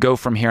to go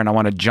from here and I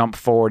want to jump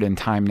forward in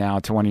time now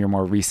to one of your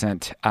more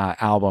recent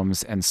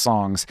albums and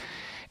songs.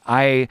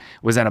 I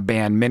was in a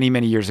band many,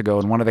 many years ago,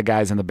 and one of the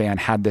guys in the band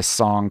had this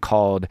song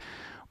called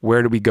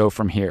Where Do We Go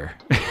From Here?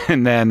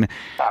 And then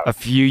a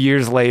few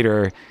years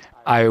later,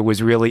 I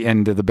was really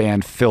into the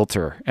band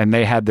Filter, and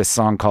they had this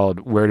song called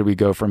Where Do We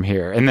Go From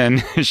Here? And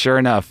then sure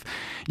enough,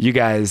 you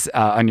guys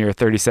on your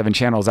 37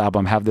 Channels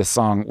album have this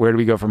song, Where Do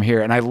We Go From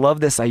Here? And I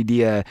love this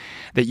idea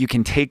that you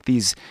can take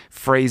these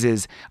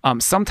phrases,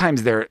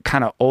 sometimes they're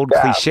kind of old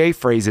cliche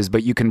phrases,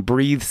 but you can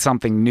breathe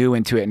something new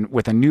into it and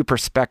with a new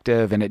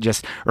perspective, and it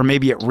just, or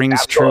maybe it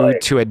rings true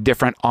to a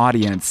different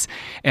audience.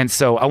 And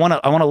so I want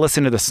to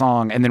listen to the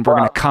song, and then we're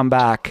going to come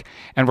back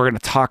and we're going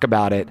to talk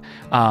about it,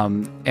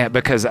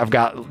 because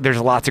there's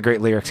lots of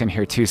great lyrics in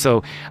here too.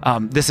 So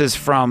this is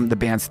from the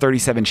band's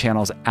 37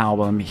 Channels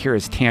album. Here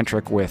is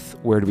Tantric with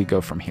Where Do We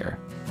Go From Here?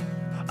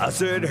 I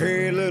said,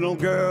 hey, little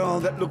girl,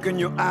 that look in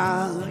your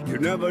eye. You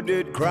never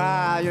did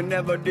cry, you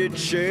never did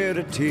shed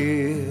a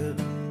tear.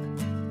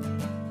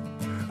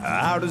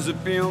 How does it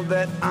feel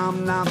that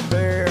I'm not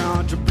there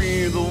to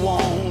be the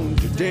one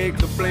to take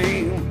the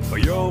blame for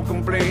your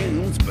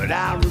complaints, but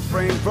I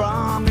refrain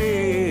from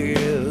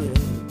it?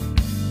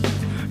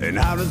 And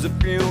how does it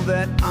feel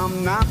that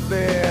I'm not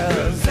there?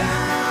 'Cause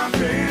I've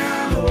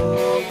been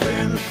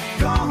hoping,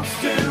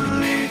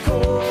 constantly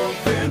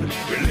coping,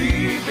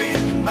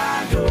 relieving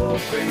by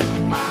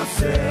doping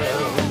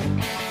myself.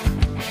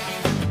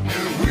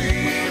 And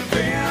we've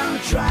been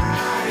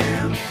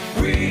trying,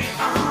 we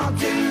are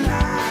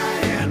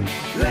denying.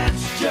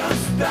 Let's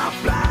just stop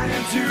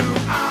lying to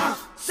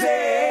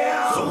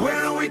ourselves. So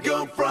where do we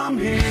go from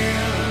here?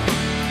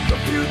 The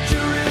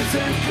future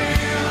isn't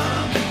clear.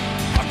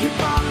 I keep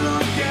on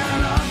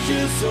looking up,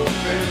 just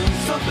hoping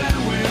something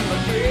will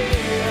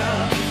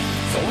appear.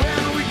 So where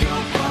do we go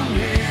from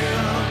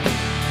here?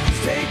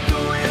 Just take the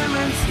wheel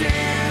and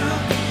steer.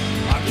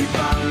 I keep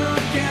on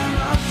looking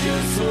up,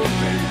 just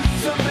hoping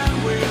something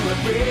will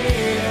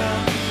appear.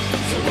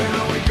 So where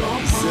do we go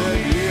from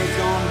here? Years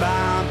gone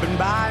by, I've been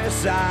by your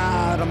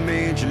side. I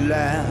made you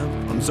laugh,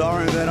 I'm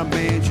sorry that I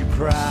made you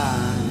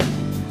cry,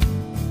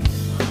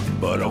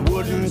 but I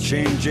wouldn't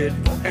change it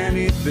for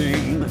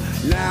anything.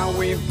 Now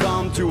we've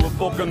come to a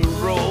fork in the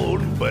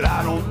road, but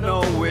I don't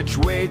know which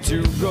way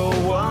to go.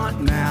 What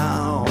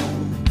now?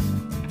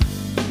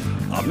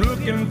 I'm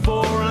looking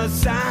for a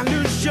sign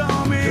to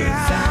show me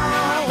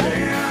how. I've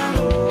been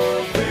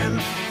hoping,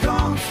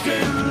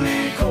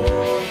 constantly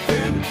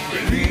coping,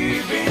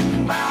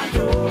 relieving by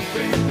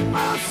doping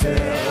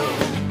myself.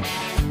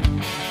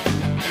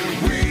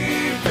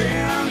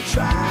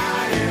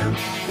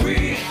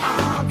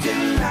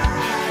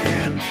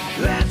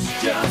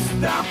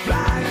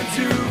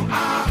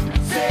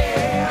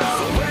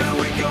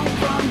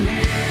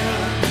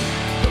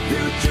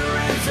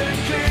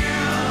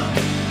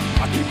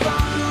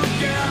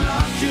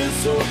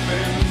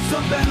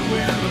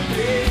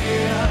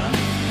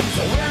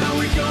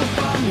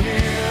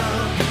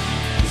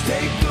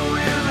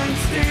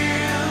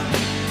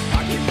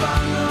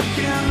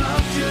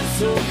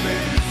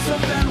 hoping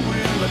something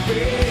will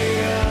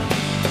appear.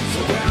 So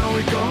where do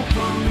we go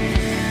from here?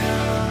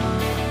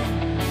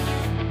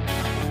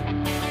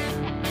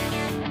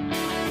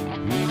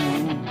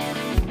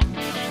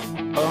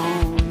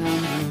 Oh, no.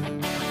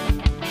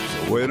 So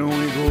where do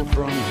we go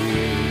from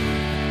here?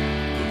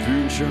 The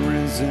future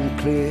isn't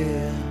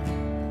clear.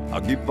 I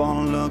keep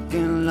on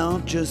looking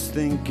out, just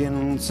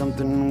thinking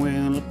something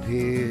will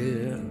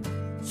appear.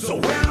 So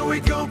where do we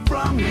go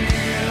from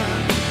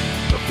here?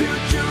 The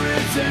future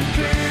isn't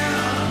clear.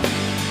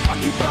 I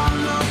keep on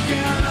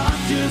looking out,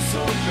 just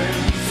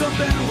hoping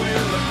something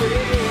will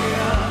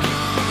appear.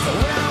 So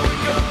where do we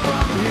go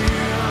from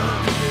here?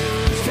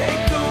 Just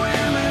take the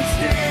wheel and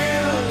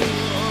steer.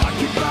 I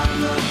keep on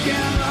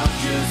looking out,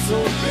 just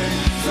hoping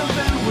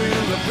something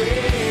will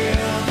appear.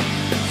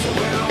 So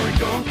where do we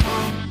go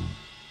from?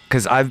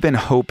 Because I've been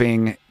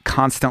hoping,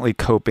 constantly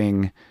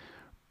coping,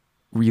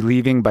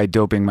 relieving by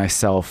doping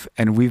myself,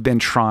 and we've been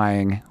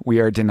trying, we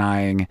are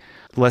denying.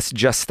 Let's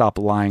just stop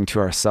lying to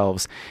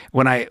ourselves.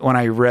 When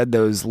I read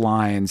those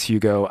lines,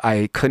 Hugo,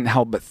 I couldn't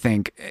help but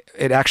think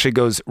it actually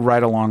goes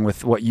right along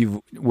with what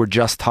you were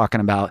just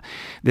talking about,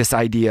 this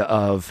idea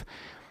of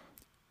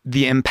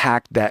the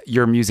impact that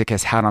your music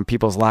has had on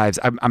people's lives.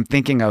 I'm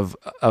thinking of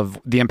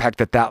the impact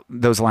that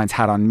those lines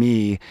had on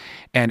me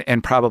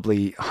and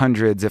probably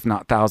hundreds, if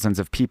not thousands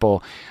of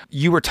people.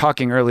 You were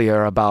talking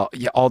earlier about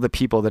all the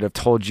people that have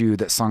told you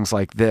that songs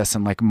like this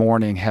and like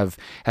Morning have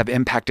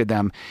impacted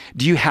them.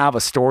 Do you have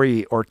a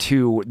story or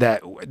two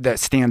that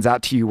stands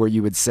out to you where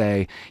you would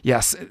say,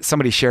 yes,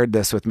 somebody shared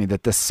this with me,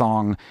 that this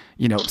song,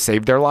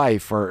 saved their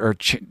life or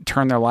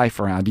turned their life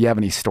around? Do you have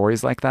any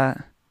stories like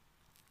that?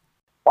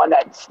 One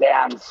that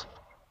stands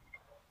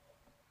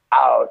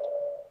out,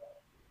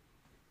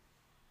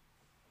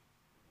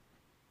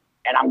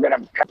 and I'm going to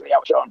be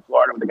out show in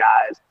Florida with the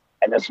guys,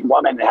 and this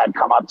woman had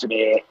come up to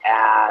me,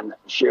 and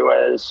she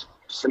was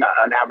an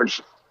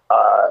average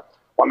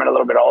woman, a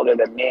little bit older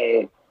than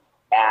me,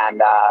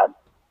 and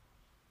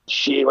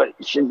she'd been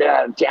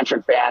a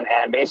tantric fan,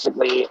 and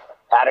basically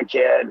had a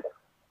kid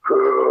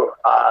who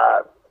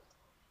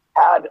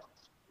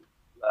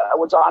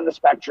was on the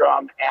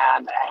spectrum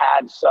and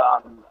had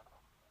some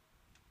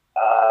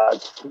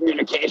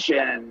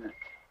communication.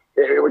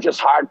 It was just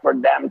hard for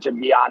them to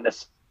be on the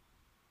same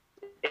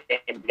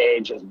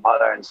page as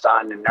mother and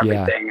son and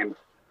everything. Yeah. And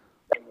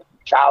the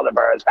child of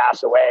hers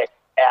passed away.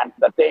 And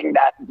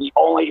the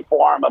only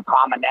form of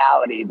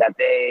commonality that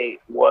they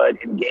would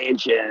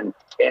engage in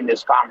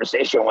this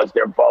conversation was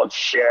they're both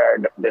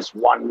shared this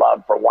one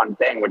love for one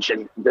thing, which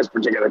in this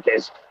particular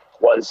case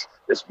was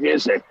this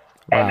music.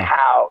 Wow. And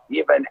how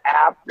even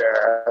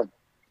after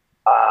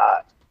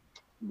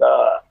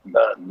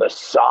the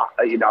song,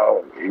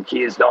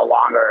 he is no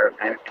longer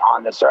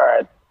on this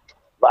earth,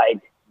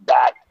 like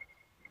that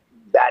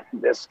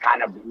this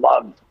kind of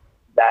love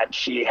that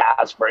she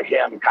has for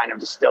him kind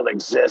of still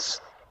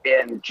exists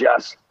in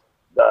just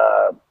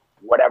the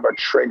whatever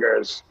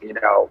triggers,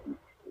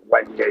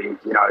 when you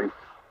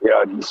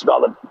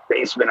smell the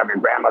basement of your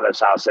grandmother's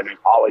house and it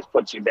always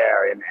puts you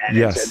there, and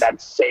yes. It's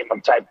that same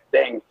type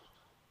thing.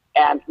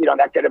 And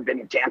that could have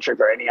been Tantric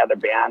or any other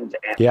band,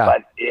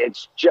 but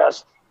it's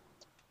just,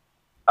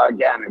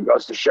 again, it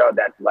goes to show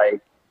that like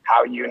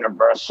how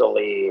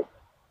universally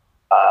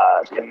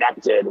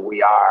connected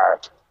we are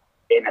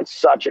in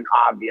such an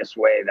obvious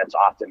way that's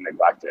often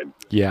neglected.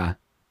 Yeah,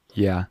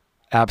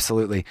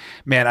 absolutely,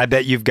 man. I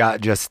bet you've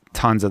got just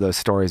tons of those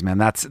stories, man.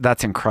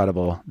 That's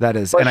incredible. That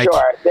is, for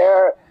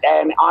sure.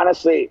 And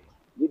honestly,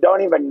 you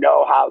don't even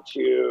know how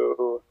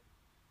to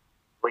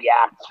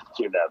react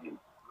to them.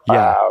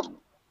 Yeah.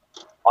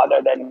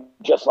 Other than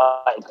just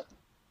like,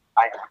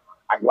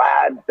 I'm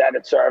glad that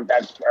it served.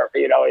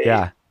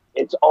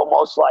 It's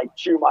almost like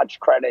too much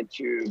credit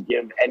to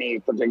give any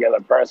particular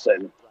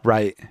person.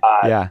 Right.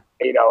 I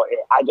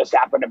just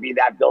happen to be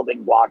that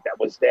building block that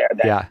was there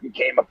that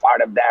became a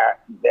part of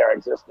their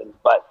existence.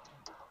 But,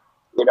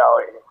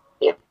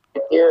 it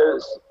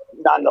is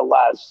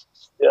nonetheless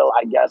still,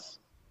 I guess,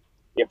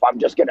 if I'm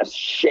just going to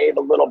shave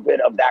a little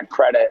bit of that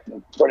credit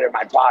and put it in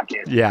my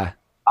pocket. Yeah.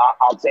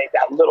 I'll take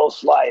that little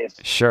slice.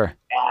 Sure.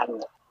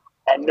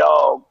 And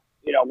know,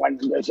 when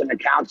there's an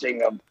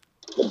accounting of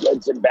the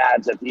goods and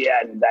bads at the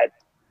end, that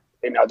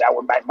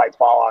that might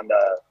fall on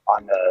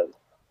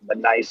the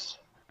nice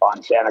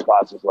on Santa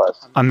Claus's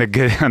list. On the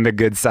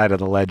good side of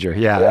the ledger.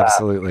 Yeah.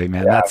 Absolutely,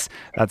 man. Yeah.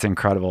 That's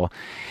incredible.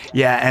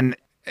 Yeah,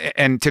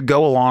 and to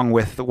go along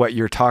with what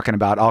you're talking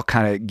about, I'll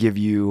kind of give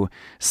you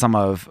some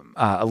of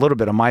a little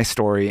bit of my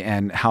story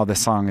and how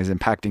this song is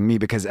impacting me,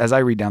 because as I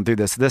read down through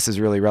this is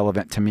really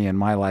relevant to me in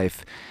my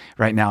life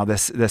right now.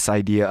 This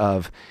idea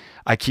of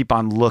I keep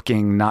on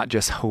looking, not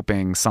just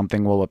hoping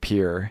something will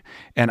appear.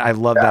 And I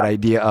love that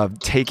idea of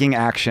taking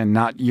action.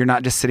 You're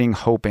not just sitting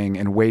hoping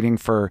and waiting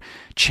for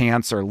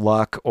chance or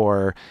luck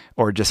or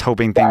just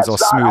hoping things will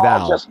smooth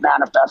out. Just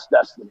manifest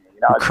destiny.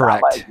 It's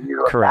Correct. Not like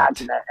you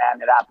imagine it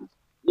and it happens.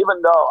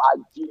 Even though I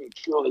do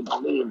truly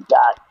believe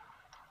that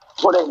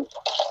putting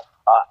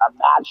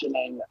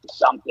imagining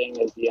something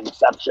is the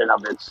inception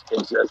of its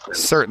existence.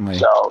 Certainly.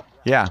 So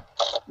Yeah.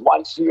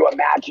 once you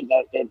imagine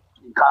it, it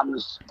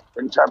becomes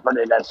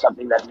interpreted as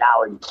something that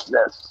now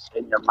exists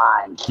in your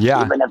mind.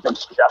 Yeah. Even if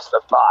it's just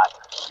a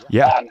thought.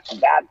 Yeah. And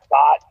that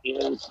thought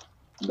is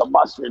the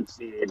mustard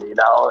seed, you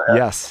know?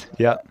 Yes.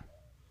 Yep.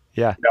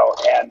 Yeah. You know,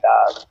 and,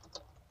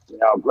 you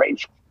know,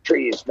 great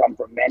trees come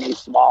from many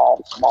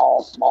small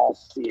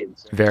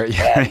seeds. Very.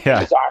 And Yeah.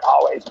 these aren't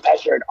always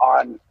measured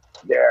on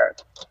their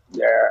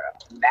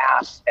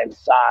mass and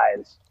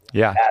size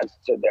Yeah. as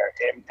to their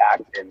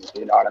impact, and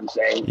you know what I'm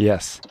saying?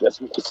 Yes.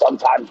 Just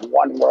sometimes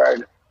one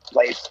word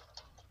placed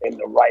in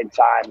the right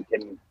time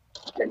can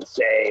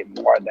say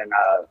more than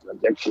a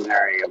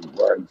dictionary of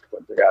words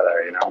put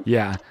together, you know?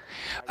 Yeah,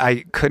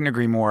 I couldn't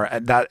agree more.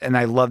 And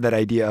I love that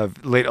idea of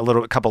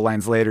a couple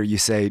lines later, you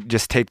say,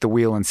 just take the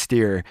wheel and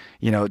steer.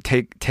 You know,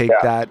 take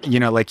that. You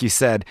know, like you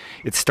said,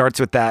 it starts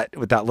with that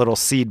little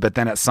seed, but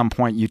then at some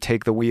point you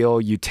take the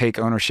wheel, you take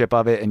ownership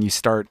of it, and you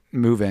start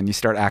moving, you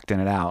start acting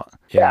it out.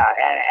 Yeah,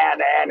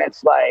 and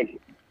it's like, you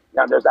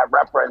know, there's that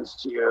reference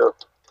to,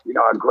 you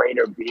know, a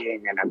greater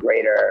being and a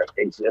greater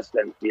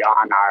existence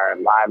beyond our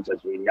lives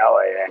as we know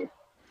it. And,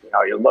 you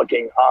know, you're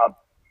looking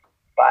up,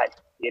 but,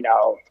 you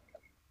know,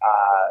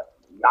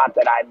 not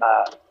that I'm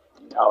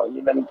you know,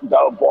 even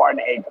though born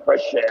a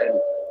Christian,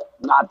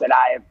 not that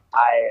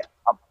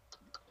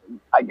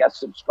I guess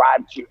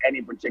subscribe to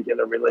any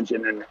particular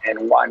religion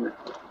and one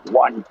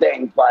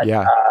thing, but,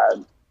 yeah.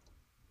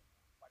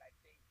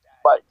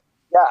 But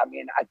yeah, I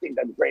mean, I think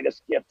the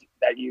greatest gift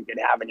that you can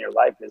have in your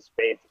life is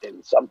faith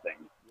in something.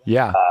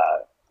 Yeah.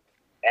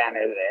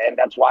 And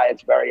that's why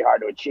it's very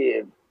hard to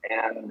achieve.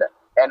 And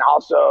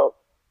also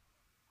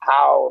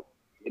how,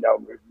 you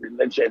know,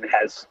 religion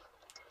has,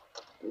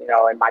 you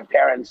know, in my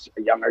parents'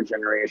 younger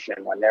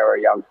generation, when they were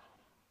young,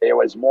 it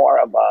was more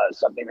of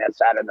something that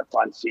sat in the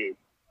front seat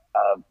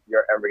of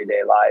your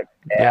everyday life.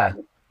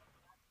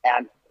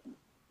 And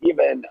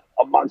even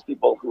amongst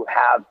people who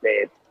have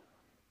faith,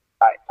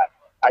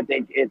 I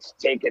think it's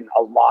taken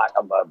a lot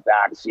of a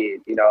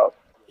backseat, you know.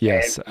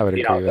 Yes, and, I would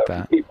agree with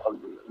that. People,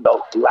 the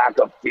lack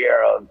of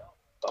fear of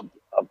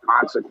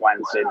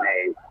consequence in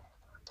a,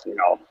 you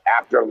know,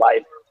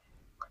 afterlife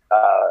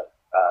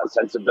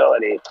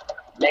sensibility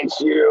makes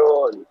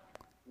you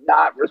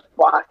not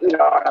respond. You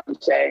know what I'm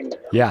saying?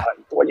 Yeah.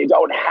 When you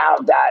don't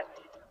have that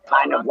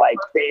kind of like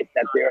faith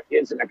that there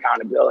is an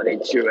accountability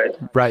to it.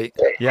 Right.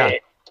 Yeah.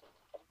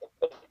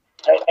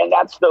 And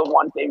that's the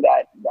one thing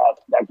that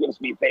gives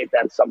me faith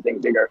that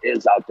something bigger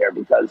is out there,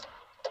 because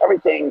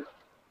everything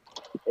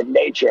in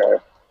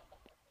nature,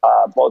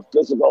 both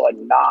physical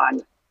and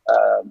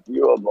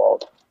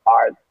non-viewable,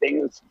 are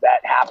things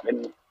that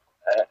happen,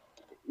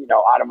 you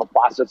know, out of a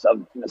process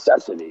of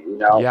necessity, you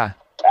know? Yeah.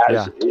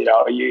 You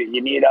know,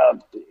 you need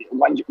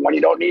when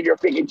you don't need your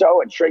pinky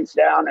toe, it shrinks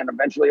down, and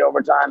eventually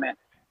over time,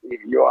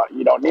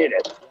 you don't need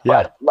it.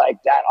 Yeah. But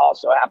like that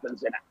also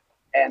happens,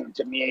 and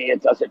to me,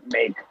 it doesn't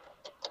make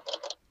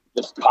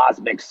just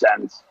cosmic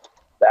sense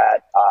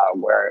that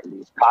where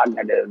these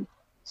cognitive,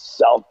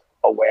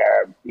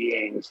 self-aware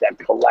beings that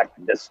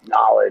collect this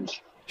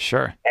knowledge.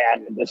 Sure.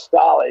 And this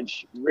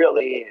knowledge,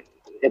 really,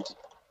 its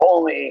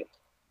only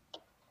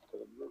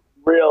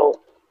real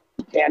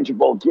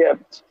tangible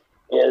gift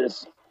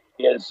is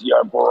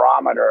your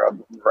barometer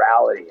of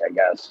morality, I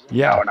guess.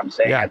 Yeah. You know what I'm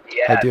saying? Yeah, at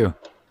the end. I do.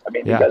 I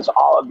mean, because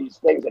all of these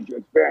things that you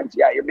experience,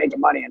 yeah, you're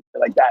making money and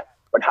like that,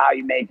 but how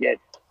you make it,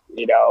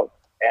 you know,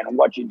 and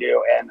what you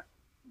do, and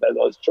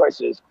those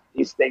choices,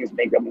 these things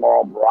make a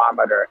moral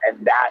barometer,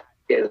 and that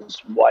is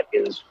what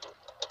is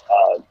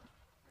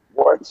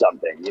worth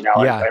something, you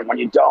know. Yeah. And when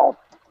you don't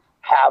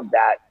have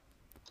that,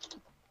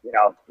 you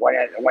know,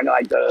 when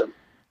like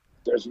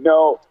there's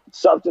no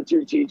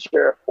substitute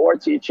teacher or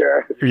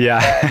teacher.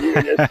 Yeah. You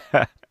can just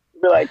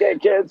be like, hey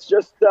kids,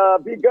 just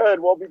be good.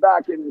 We'll be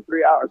back in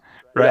 3 hours.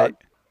 Right. You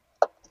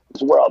know,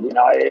 this world, you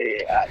know,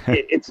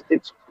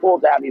 it's cool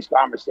to have these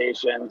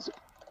conversations.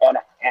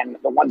 And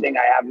the one thing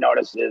I have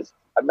noticed is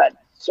I've met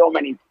so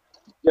many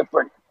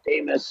different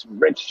famous,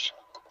 rich,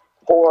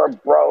 poor,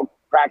 broke,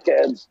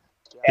 crackheads.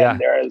 And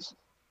there's,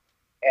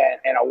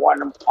 in a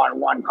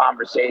one-on-one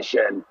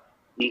conversation,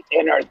 the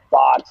inner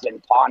thoughts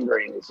and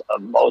ponderings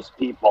of most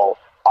people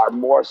are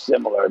more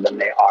similar than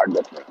they are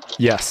different.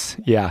 Yes.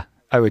 Yeah.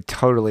 I would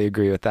totally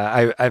agree with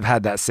that. I've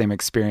had that same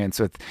experience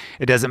with,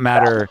 it doesn't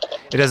matter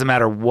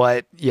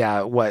what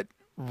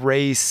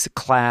race,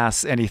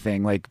 class,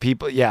 anything, like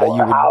people. Yeah.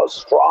 Or how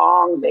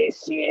strong they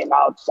seem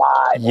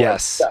outside.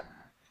 Yes.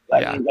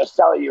 Let me just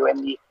tell you,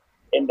 in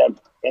the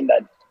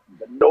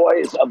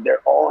noise of their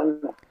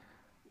own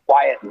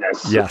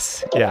quietness.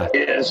 Yes. Yeah.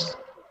 Is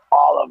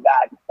all of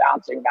that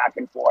bouncing back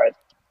and forth.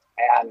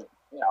 And,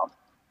 you know,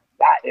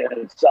 that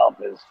in itself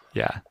is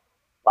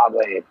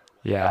probably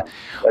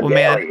well,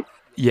 man.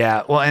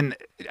 Yeah. Well, and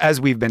as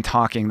we've been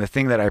talking, the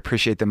thing that I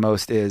appreciate the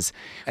most is,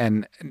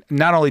 and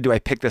not only do I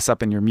pick this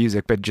up in your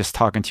music, but just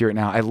talking to you right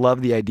now, I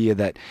love the idea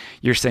that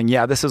you're saying,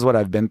 yeah, this is what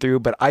I've been through,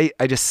 but I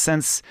just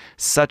sense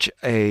such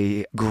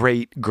a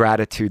great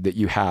gratitude that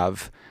you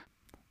have.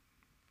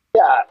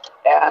 Yeah.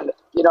 And,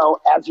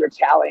 as you're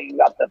tallying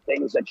up the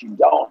things that you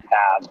don't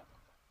have,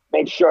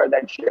 make sure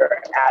that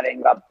you're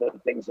adding up the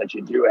things that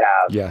you do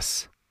have.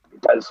 Yes.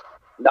 Because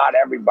not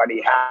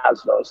everybody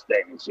has those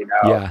things,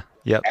 Yeah.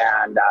 Yep.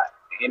 And,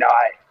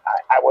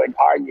 I would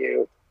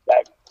argue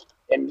that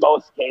in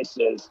most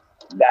cases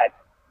that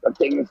the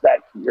things that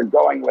you're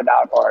going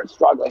without or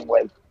struggling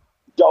with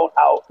don't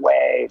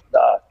outweigh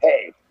the,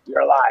 hey,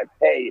 you're alive.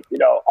 Hey,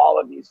 all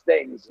of these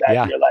things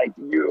that you're like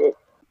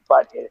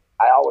but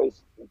I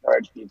always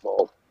encourage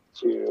people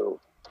to,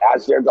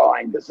 as they're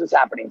going, this is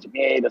happening to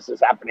me,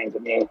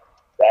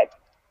 that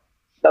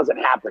doesn't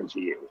happen to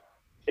you.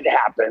 It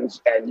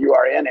happens and you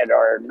are in it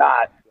or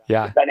not,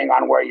 depending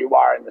on where you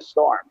are in the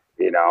storm,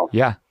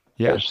 Yeah.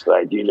 Yeah. It's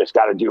like, you just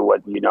got to do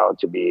what you know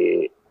to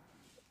be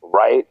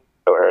right,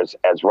 or as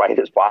right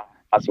as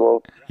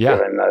possible,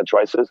 given the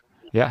choices.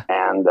 Yeah.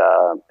 And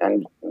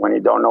when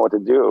you don't know what to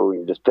do,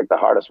 you just pick the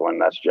hardest one.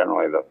 That's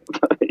generally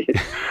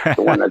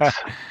the one that's,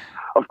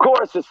 of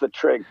course, it's the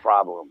trig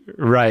problem.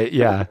 Right.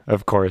 Yeah,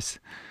 of course.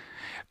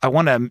 I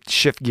want to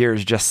shift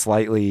gears just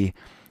slightly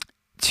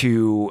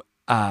to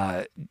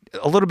a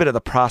little bit of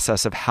the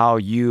process of how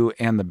you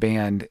and the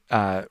band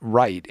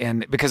write.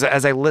 And because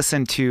as I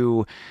listen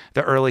to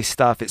the early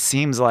stuff, it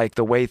seems like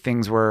the way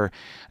things were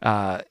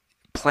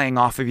playing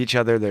off of each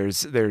other,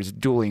 there's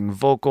dueling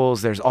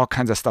vocals, there's all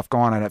kinds of stuff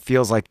going on, and it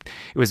feels like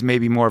it was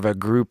maybe more of a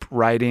group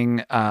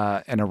writing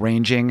and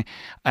arranging.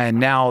 And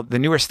now the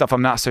newer stuff,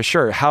 I'm not so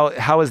sure. How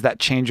has that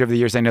changed over the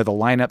years? I know the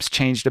lineup's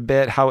changed a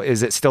bit. How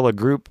is it still a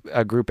group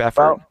effort?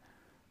 Well,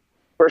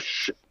 for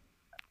sure.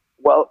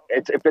 Well,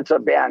 if it's a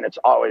band, it's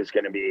always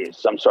going to be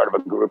some sort of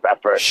a group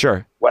effort.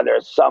 Sure. Whether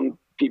some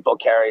people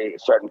carry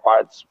certain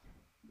parts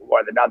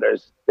more than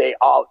others, they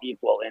all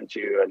equal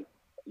into, and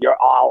you're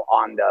all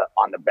on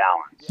the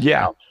balance.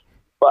 Yeah.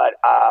 But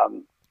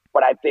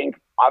I think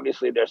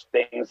obviously there's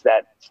things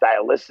that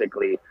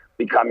stylistically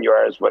become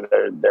yours,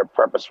 whether they're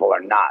purposeful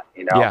or not.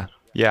 Yeah.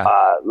 Yeah.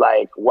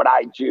 Like what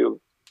I do,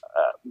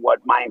 what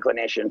my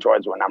inclination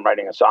towards when I'm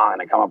writing a song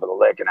and I come up with a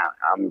lick and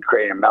I'm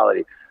creating a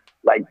melody.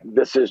 Like,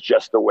 this is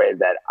just the way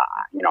that,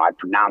 I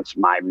pronounce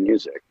my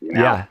music,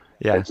 Yeah.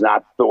 Yeah. It's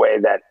not the way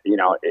that,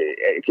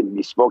 it can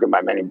be spoken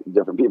by many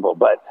different people,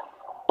 but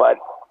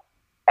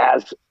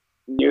as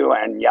new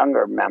and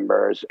younger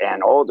members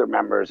and older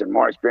members and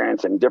more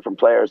experienced and different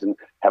players and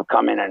have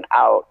come in and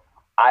out,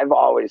 I've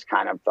always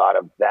kind of thought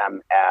of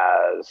them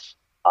as,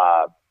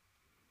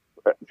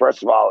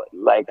 first of all,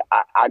 like,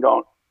 I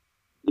don't,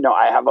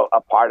 I have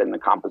a part in the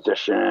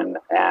composition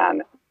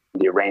and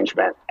the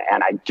arrangement,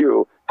 and I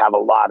do have a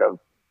lot of,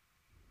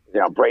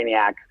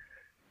 brainiac,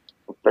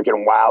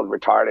 freaking wild,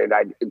 retarded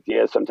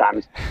ideas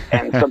sometimes,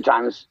 and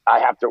sometimes I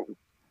have to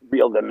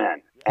reel them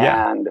in.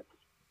 Yeah.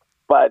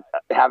 But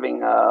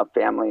having a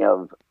family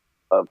of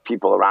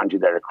people around you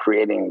that are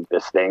creating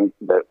this thing,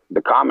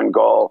 the common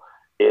goal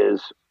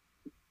is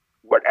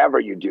whatever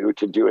you do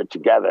to do it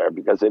together,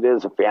 because it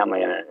is a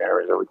family and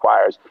it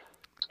requires,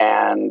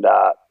 and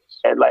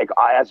like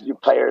as you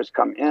players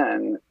come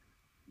in,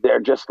 they're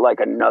just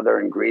like another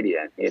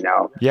ingredient,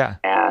 Yeah.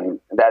 And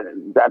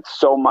that's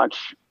so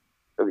much.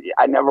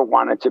 I never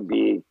wanted to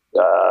be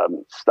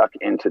stuck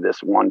into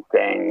this one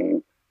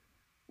thing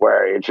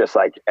where it's just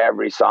like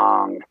every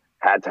song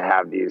had to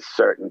have these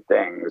certain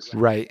things,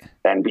 Right.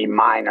 and be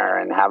minor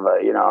and have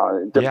a,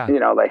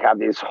 like have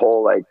these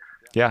whole, like,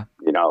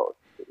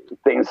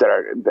 things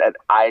that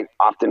I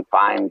often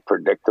find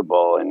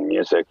predictable in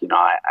music.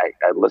 I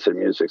listen to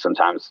music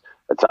sometimes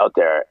that's out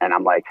there and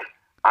I'm like,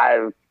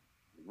 I've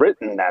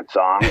written that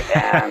song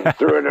and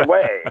threw it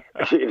away,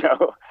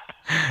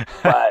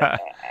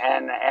 but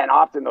and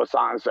often those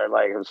songs are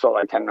like sold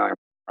like 10 million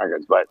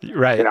records, but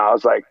right. I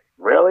was like,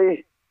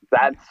 really?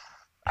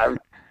 I've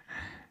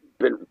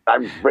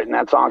written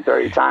that song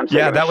 30 times.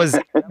 Yeah, that was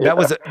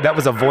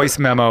a voice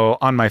memo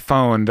on my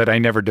phone that I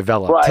never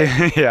developed.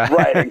 Right. Yeah.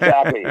 Right,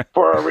 exactly.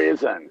 For a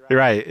reason.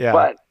 Right.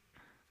 Yeah.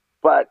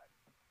 But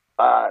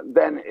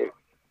then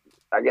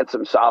I get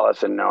some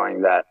solace in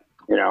knowing that,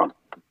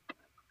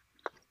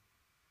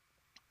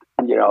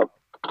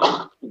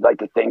 like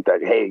to think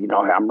that, hey,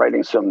 I'm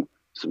writing some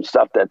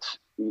stuff that's,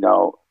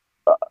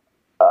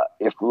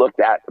 if looked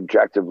at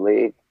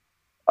objectively,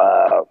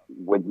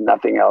 with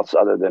nothing else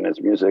other than his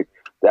music,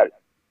 that,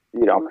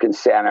 can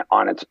stand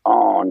on its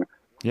own.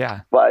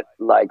 Yeah. But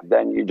like,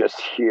 then you just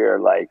hear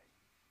like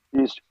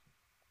these,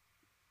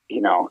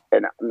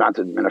 and not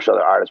to diminish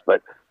other artists,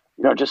 but,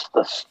 just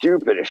the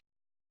stupidest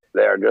shit.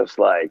 They're just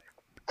like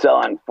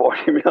selling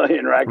 40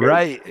 million records.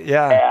 Right.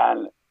 Yeah.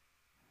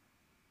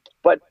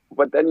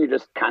 But then you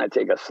just kind of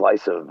take a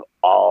slice of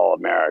all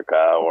America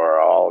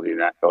or all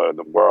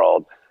the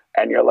world,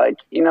 and you're like,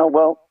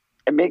 well,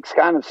 it makes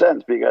kind of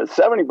sense because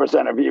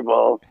 70% of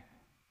people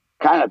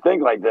kind of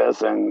think like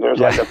this, and there's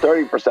like a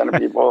 30%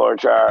 of people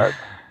which are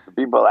the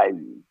people I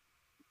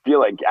feel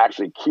like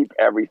actually keep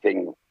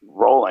everything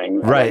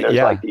rolling. Right. And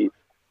there's like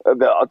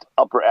the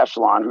upper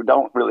echelon who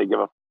don't really give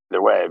a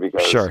either way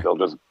because they'll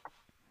just,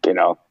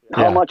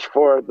 how much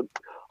for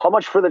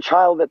the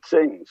child that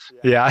sings.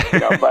 Yeah.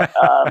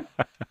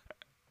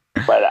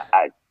 but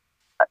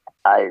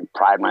I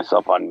pride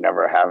myself on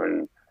never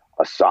having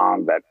a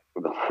song that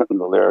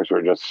the lyrics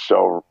were just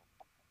so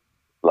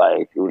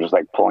like, it was just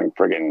like pulling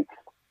friggin'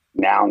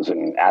 nouns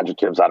and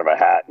adjectives out of a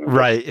hat and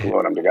right,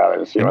 gluing them together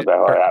to see what the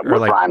hell what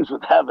like, rhymes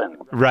with heaven.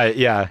 Right.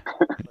 Yeah.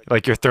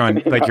 Like you're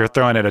throwing you're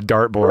throwing at a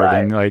dartboard right.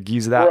 and like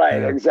use that.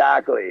 Right.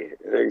 Exactly.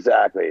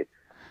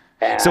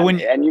 And, so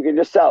and you can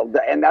just tell,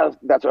 and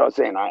that's what I was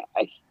saying. I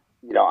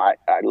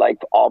like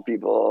all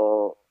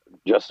people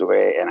just the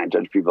way, and I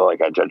judge people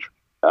like I judge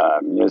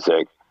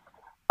music.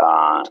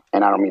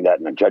 And I don't mean that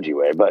in a judgy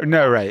way, but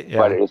no, right. Yeah.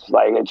 But it's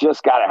like, it's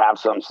just got to have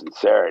some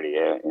sincerity,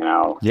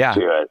 yeah.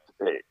 to it.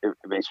 It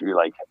makes me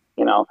like,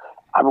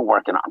 I've been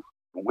working on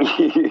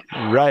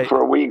right.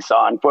 for weeks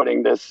on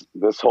putting this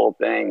whole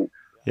thing.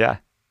 Yeah.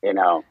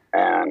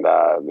 And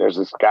there's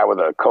this guy with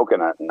a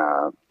coconut and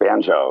a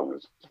banjo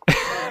who's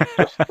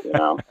just,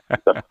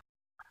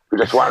 who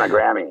just won a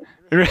Grammy.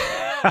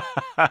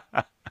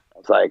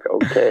 It's like,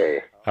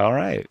 okay. All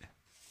right.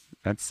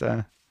 That's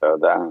So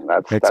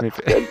that's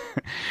good.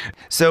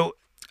 So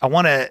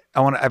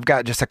I've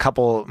got just a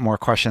couple more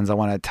questions I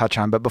want to touch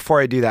on, but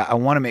before I do that, I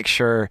want to make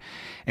sure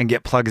and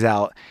get plugs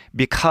out,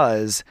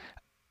 because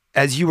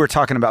as you were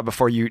talking about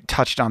before, you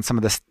touched on some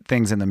of the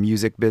things in the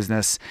music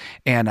business.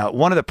 And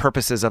one of the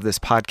purposes of this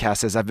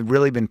podcast is I've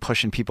really been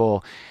pushing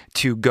people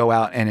to go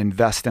out and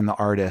invest in the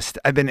artist.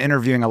 I've been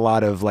interviewing a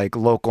lot of like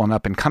local and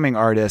up and coming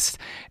artists.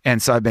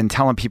 And so I've been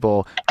telling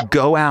people,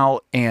 go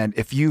out, and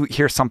if you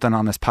hear something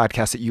on this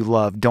podcast that you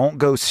love, don't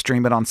go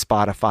stream it on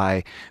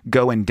Spotify,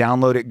 go and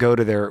download it, go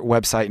to their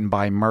website and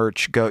buy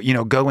merch, go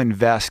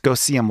invest, go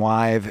see them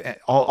live,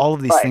 all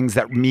of these right. things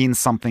that mean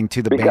something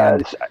to the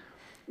band.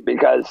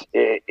 Because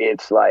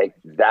it's like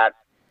that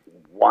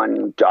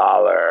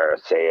 $1,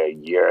 say, a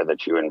year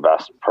that you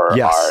invest per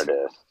yes.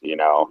 artist, in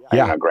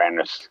a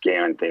grander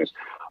scheme and things.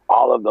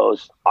 All of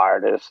those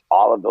artists,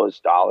 all of those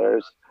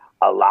dollars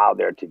allow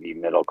there to be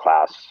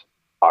middle-class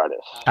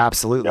artists.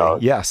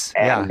 Absolutely. Yes.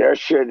 And there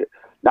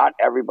not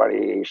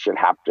everybody should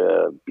have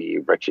to be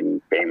rich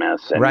and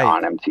famous and right.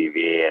 on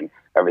MTV and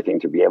everything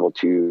to be able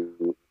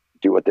to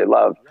do what they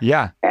love.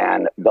 Yeah.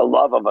 And the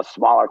love of a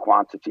smaller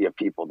quantity of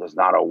people does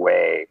not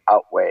outweigh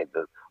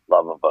the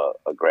love of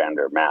a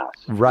grander mass.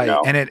 Right.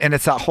 And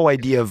it's that whole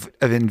idea of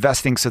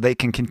investing so they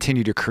can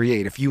continue to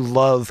create. If you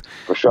love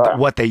for sure.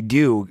 what they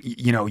do,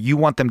 you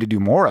want them to do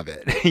more of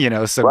it,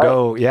 so right.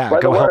 go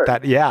help word.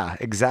 That. Yeah,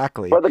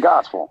 exactly. For the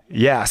gospel.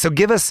 Yeah. So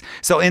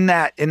in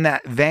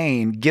that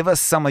vein, give us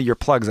some of your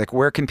plugs. Like,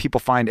 where can people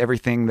find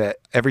everything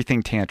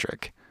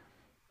tantric?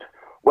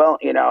 Well,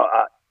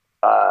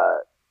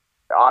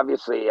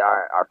 obviously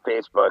our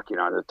Facebook,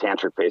 the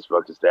Tantric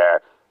Facebook is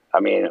there.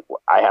 I mean,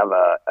 I have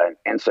an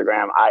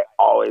Instagram. I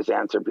always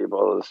answer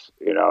people's,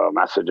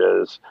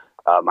 messages.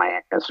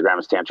 My Instagram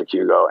is Tantric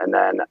Hugo. And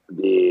then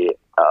the,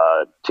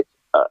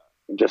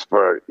 just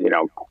for,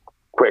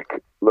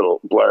 quick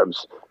little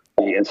blurbs,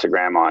 the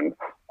Instagram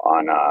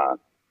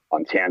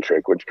on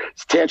Tantric, which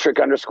is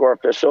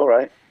Tantric_official,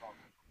 right?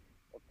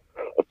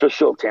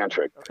 Official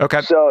Tantric.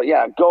 Okay. So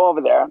yeah, go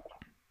over there.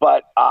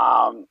 But,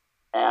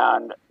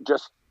 and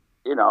just,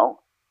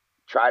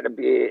 try to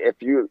be,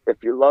 if you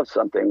love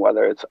something,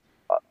 whether it's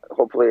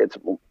hopefully it's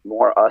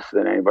more us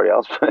than anybody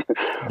else,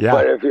 yeah.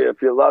 But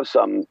if you love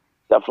something,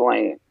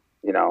 definitely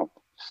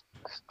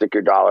stick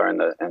your dollar in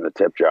the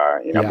tip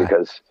jar, yeah.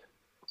 because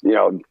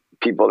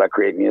people that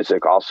create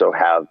music also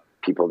have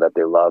people that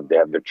they love. They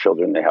have their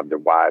children, they have their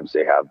wives,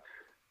 they have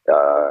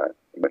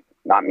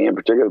not me in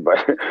particular,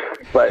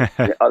 but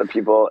other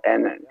people,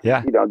 and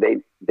yeah.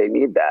 They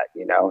need that,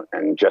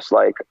 and just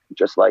like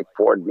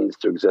Ford needs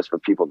to exist for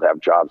people to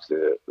have jobs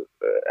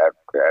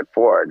at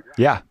Ford.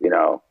 Yeah.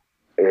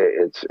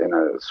 It's in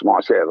a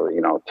small scale,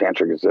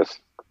 Tantric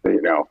exists,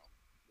 and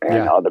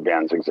yeah. other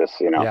bands exist,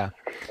 Yeah.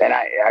 And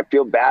I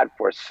feel bad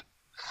for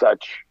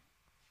such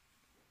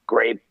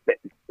great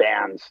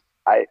bands.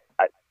 I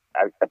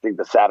think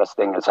the saddest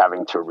thing is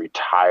having to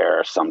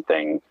retire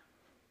something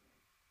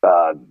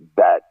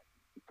that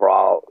for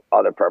all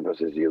other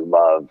purposes you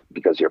love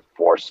because you're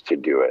forced to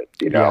do it,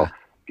 yeah.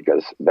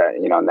 because that,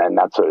 and then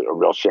that's a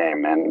real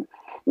shame. And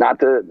not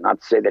to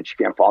say that you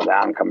can't fall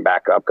down and come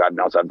back up. God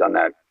knows I've done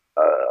that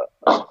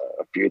a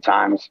few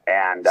times.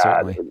 And,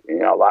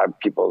 a lot of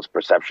people's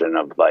perception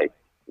of like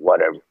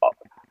what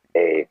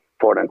a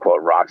quote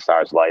unquote rock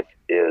star's life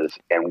is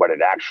and what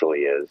it actually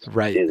is,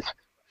 right. is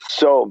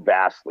so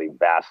vastly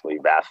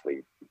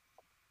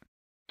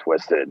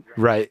twisted.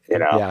 Right.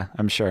 Yeah,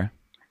 I'm sure.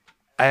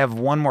 I have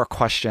one more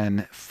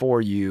question for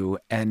you.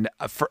 And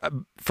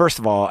first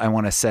of all, I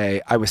want to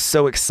say I was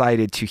so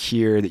excited to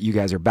hear that you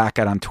guys are back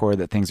out on tour,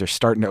 that things are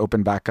starting to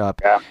open back up.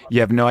 Yeah.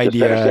 You have no Just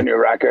idea. finished a new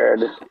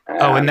record.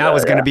 And that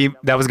was going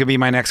to be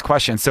my next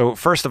question. So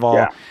first of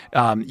all,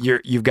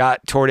 you've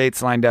got tour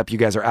dates lined up. You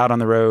guys are out on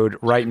the road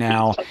right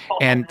now.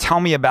 And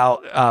tell me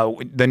about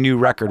the new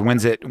record.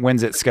 When's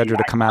it scheduled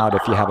to come out,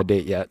 if you have a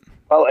date yet?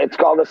 Well, it's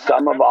called The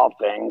Sum of All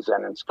Things,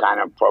 and it's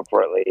kind of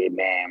appropriately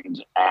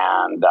named.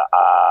 And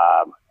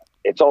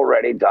it's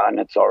already done.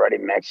 It's already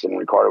mixed and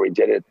recorded. We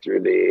did it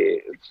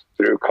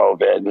through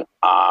COVID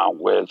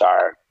with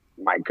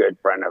my good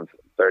friend of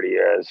 30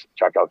 years,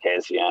 Chuck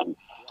Elkasian.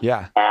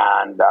 Yeah.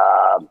 And,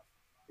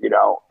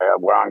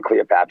 we're on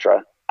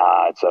Cleopatra.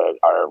 It's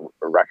our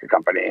record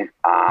company.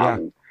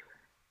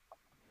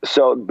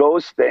 So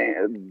those things,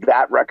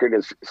 that record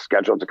is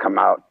scheduled to come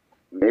out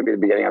maybe the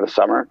beginning of the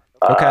summer.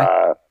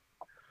 Okay.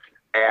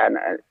 And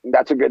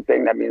that's a good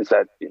thing. That means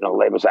that,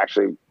 labels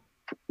actually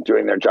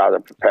doing their job to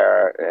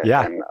prepare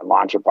and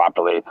launch it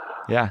properly.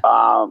 Yeah.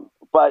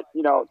 But,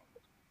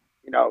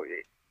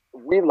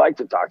 we like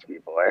to talk to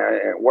people,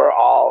 and we're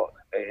all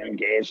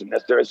engaged in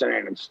this. There isn't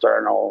an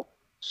external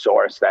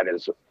source that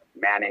is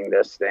manning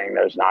this thing.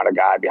 There's not a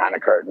guy behind the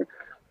curtain.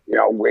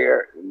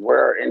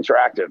 We're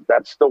interactive.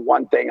 That's the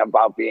one thing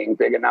about being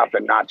big enough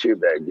and not too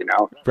big,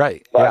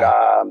 Right. But,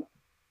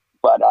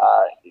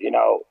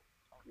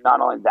 not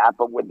only that,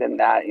 but within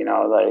that,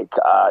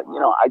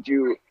 I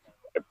do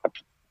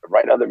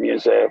write other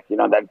music,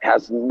 that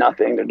has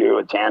nothing to do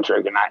with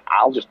tantric, and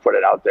I'll just put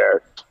it out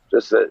there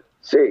just to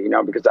see,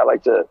 because I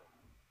like to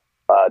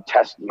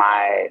test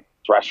my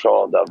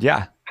threshold of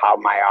how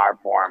my art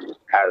form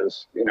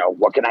has,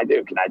 what can I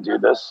do? Can I do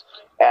this?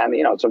 And,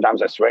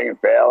 sometimes I swing and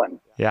fail. And,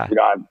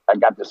 I've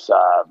got this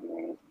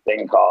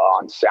thing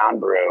called on Sound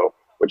Brew,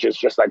 which is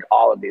just like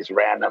all of these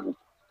random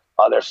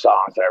other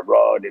songs that I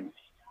wrote in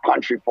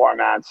country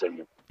formats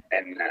and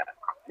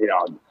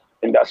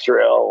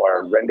industrial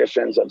or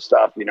renditions of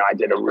stuff. I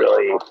did a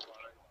really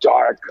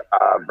dark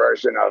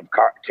version of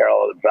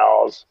Carol of the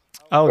Bells.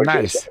 Oh,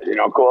 nice. Is,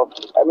 cool.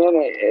 I mean,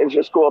 it's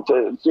just cool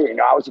to do.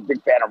 I was a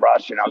big fan of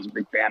Rush, and I was a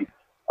big fan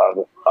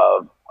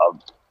of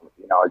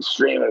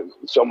Extreme,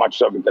 so much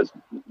so because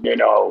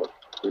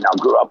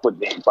grew up with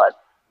me. But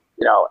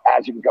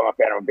as you become a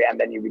fan of a band,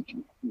 then you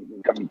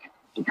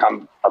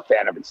become a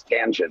fan of its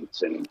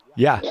tangents, and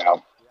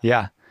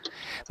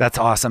That's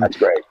awesome. That's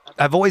great.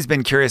 I've always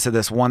been curious of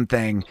this one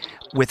thing.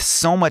 With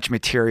so much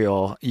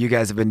material, you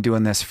guys have been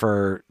doing this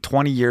for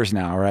 20 years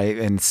now, right?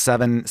 And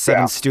seven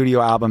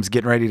studio albums,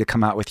 getting ready to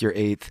come out with your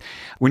 8th.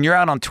 When you're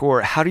out on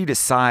tour, how do you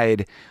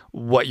decide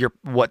what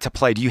to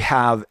play? Do you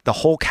have the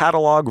whole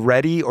catalog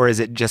ready, or is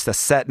it just a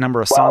set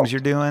number of songs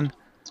you're doing?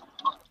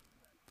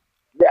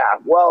 Yeah,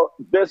 well,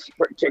 this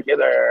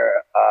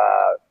particular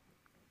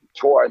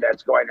tour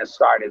that's going to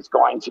start is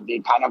going to be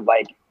kind of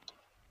like,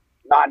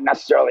 not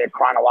necessarily a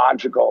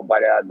chronological,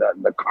 but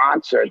the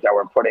concert that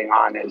we're putting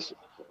on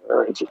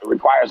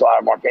requires a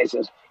lot more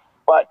patience.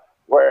 But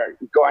we're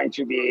going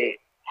to be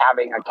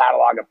having a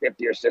catalog of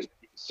 50 or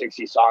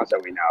 60 songs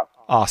that we know.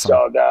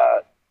 Awesome.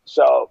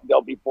 So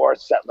there'll be 4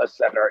 set lists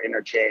that are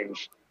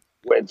interchanged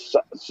with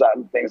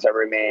some things that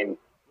remain.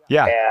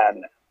 Yeah.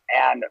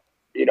 And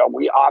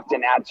we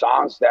often add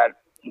songs that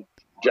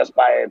just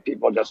by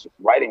people just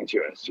writing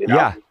to us.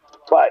 Yeah.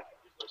 But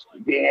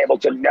being able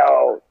to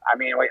know,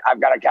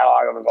 I've got a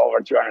catalog of over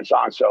 200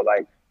 songs, so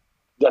like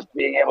just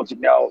being able to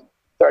know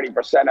 30%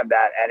 of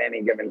that at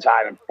any given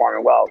time and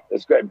performing well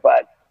is good.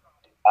 But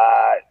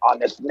on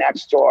this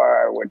next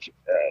tour, which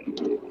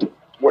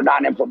we're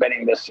not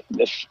implementing this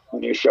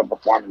new show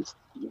performance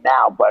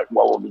now, but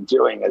what we'll be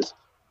doing is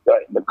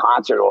the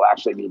concert will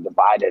actually be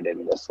divided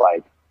in this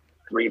like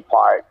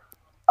 3-part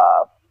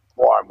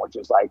form, which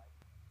is like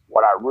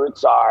what our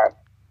roots are,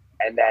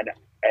 and then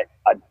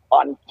an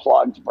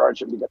unplugged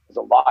version, because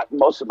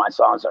most of my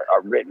songs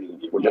are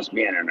written with just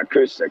being an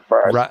acoustic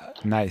first.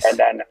 Right. Nice. And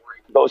then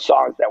those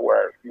songs that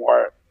were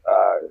more,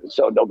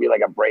 so there'll be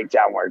like a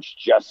breakdown where it's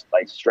just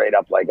like straight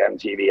up like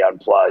MTV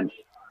Unplugged.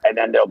 And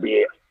then there'll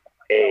be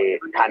a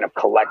kind of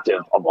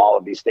collective of all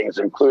of these things,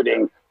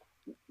 including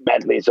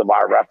medleys of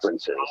our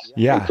references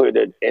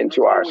included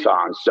into our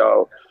songs.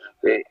 So,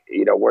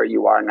 where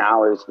you are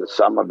now is the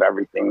sum of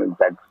everything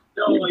that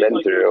you've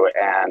been through,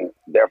 and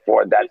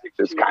therefore that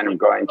is kind of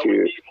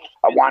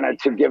I wanted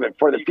to give it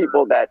for the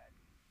people that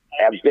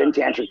have been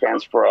Tantric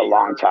fans for a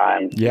long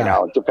time,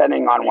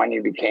 depending on when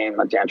you became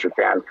a Tantric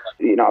fan.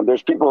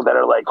 There's people that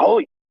are like,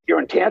 holy, you're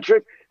in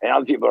Tantric, and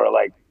other people are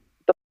like,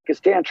 the f*** is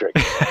Tantric,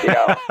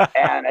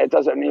 and it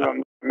doesn't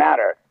even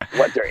matter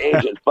what their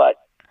age is, but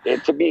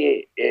to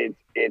me,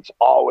 it's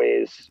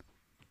always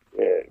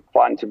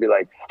fun to be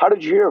like, how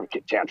did you hear of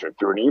Tantric?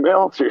 Through an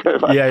email?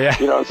 Yeah.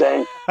 You know what I'm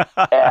saying?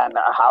 And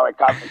how it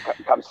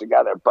comes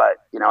together. But,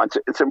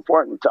 it's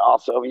important to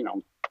also,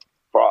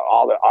 for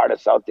all the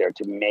artists out there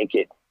to make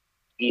it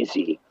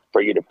easy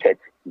for you to pick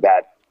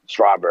that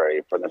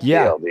strawberry from the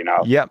field,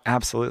 Yep,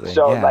 absolutely.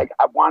 So like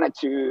I wanted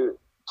to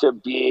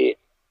be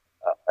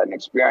an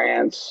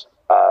experience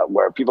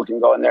where people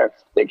can go in there,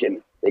 they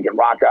can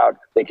rock out,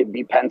 they can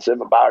be pensive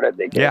about it.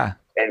 And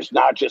it's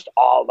not just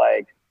all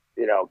like,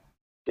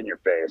 in your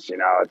face,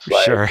 it's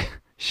like,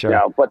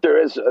 sure. But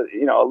there is,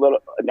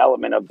 an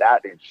element of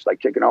that. It's just like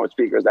kicking over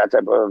speakers, that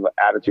type of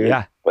attitude.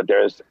 Yeah. But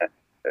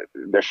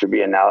there should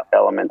be an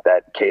element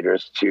that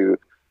caters to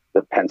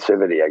the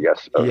pensivity, I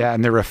guess.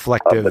 And the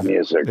reflective, of the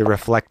music, the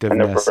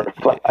reflectiveness. And the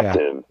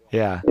reflective.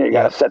 Yeah. You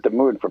got to set the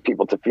mood for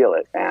people to feel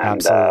it. And,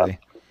 absolutely.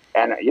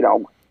 And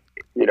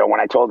when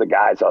I told the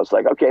guys, I was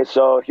like, okay,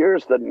 so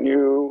here's the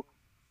new,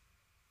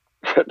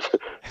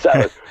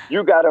 so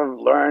you got to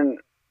learn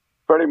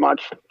pretty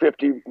much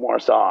 50 more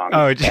songs.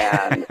 Oh,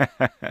 and,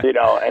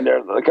 and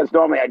they're, because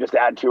normally I just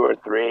add 2 or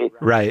 3.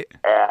 Right.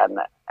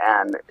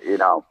 And,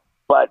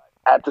 but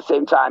at the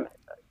same time,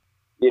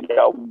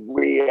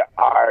 we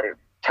are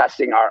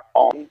testing our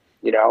own,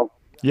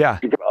 Yeah.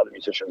 Think of other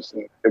musicians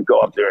and go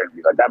up there and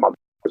be like, that mother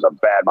was a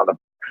bad mother.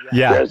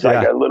 Yeah. There's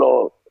like a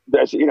little,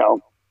 there's,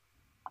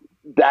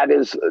 that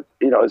is,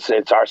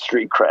 it's our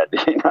street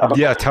cred,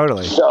 Yeah,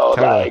 totally. So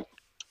totally.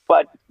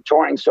 but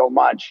touring so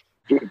much,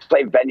 you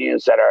play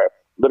venues that are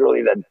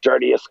literally the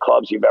dirtiest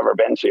clubs you've ever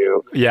been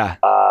to. Yeah.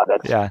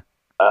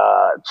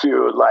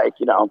 To like,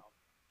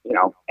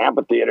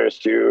 amphitheaters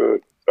to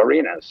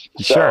arenas.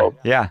 Sure. So,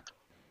 yeah.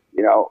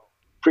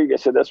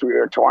 Previous to this, we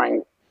were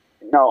touring,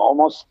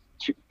 almost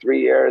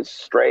 3 years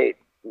straight.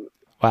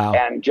 Wow.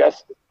 And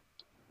just,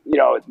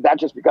 that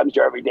just becomes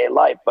your everyday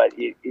life, but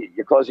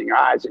you're closing your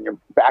eyes and you're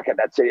back at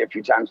that city a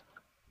few times.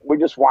 We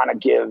just want to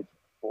give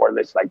for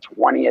this like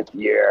 20th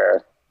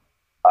year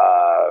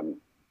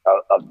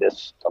of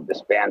this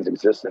band's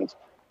existence,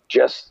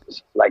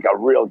 just like a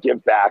real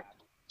give back,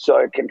 so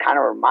it can kind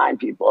of remind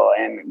people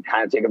and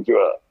kind of take them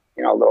through a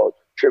little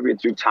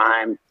tribute through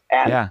time.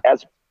 And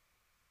as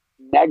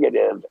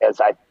negative as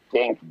I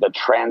think the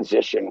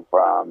transition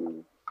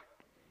from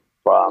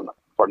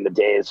the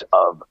days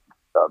of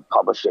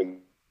publishing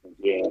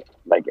being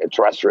like a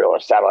terrestrial or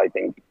satellite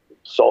thing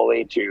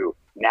solely to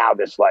now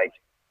this like,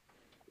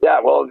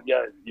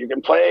 you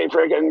can play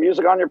freaking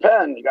music on your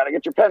pen. You got to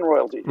get your pen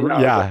royalty.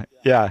 Yeah.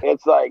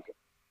 It's like,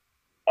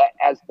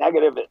 as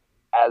negative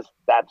as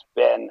that's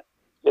been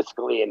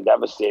fiscally and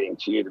devastating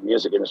to the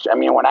music industry. I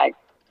mean, when I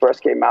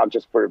first came out,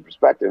 just for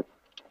perspective,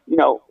 we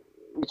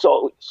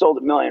sold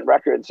 1 million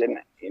records, and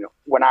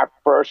when our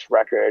first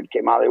record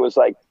came out, it was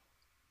like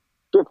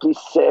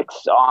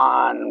 56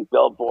 on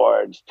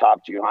Billboard's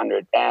top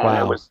 200, and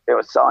wow. it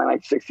was selling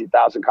like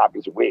 60,000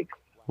 copies a week.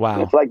 Wow.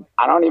 And it's like,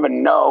 I don't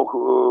even know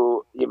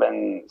who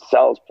even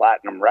sells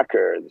platinum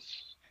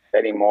records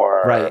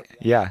anymore. Right.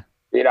 Yeah.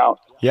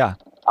 Yeah.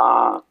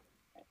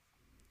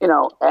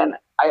 And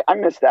I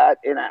miss that,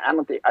 and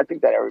I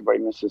think that everybody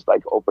misses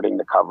like opening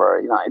the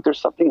cover. There's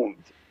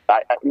something.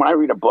 When I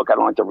read a book, I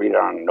don't like to read it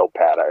on a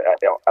notepad.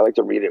 I like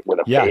to read it with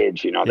a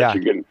page, that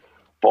you can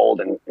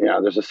fold, and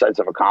there's a sense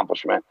of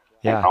accomplishment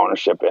and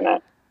ownership in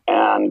it.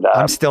 And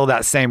I'm still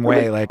that same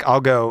way. Like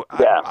I'll go,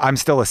 I'm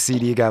still a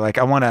CD guy. Like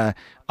I want to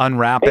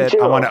unwrap it.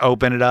 I want to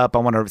open it up. I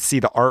want to see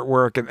the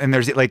artwork. And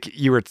there's like,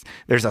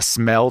 there's a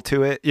smell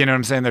to it. You know what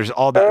I'm saying? There's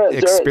all that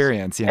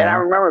experience, And I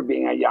remember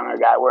being a younger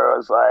guy where it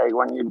was like,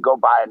 when you'd go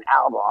buy an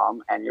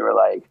album and you were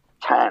like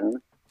 10,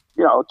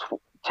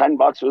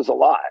 $10 was a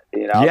lot,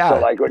 So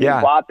like when you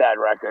bought that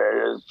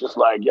record, it was just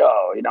like, it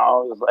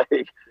was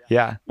like,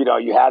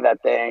 you had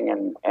that thing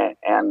and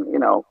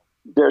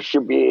there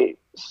should be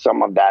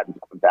some of that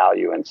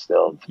value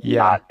instilled,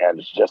 not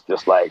as just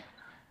this like,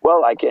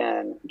 well, I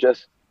can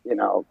just,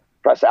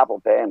 press Apple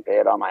Pay and pay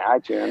it on my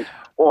iTunes,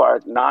 or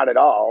not at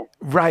all.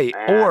 Right.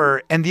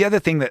 And the other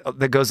thing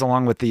that goes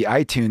along with the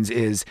iTunes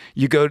is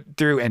you go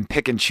through and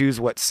pick and choose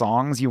what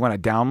songs you want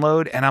to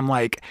download. And I'm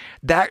like,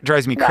 that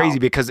drives me crazy,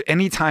 because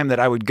anytime that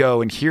I would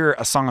go and hear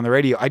a song on the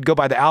radio, I'd go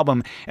by the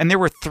album, and there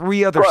were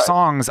 3 other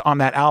songs on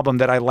that album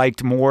that I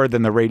liked more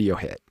than the radio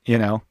hit,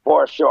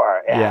 For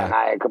sure. And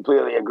I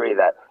completely agree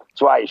that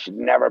that's why you should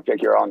never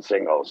pick your own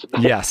singles.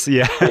 Yes.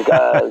 Yeah.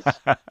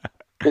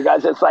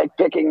 Because it's like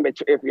picking,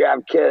 if you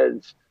have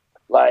kids,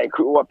 like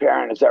what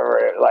parent is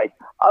ever like,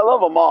 I love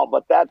them all,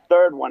 but that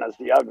third one is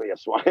the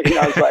ugliest one.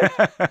 It's like,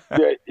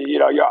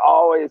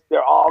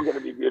 they're all going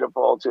to be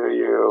beautiful to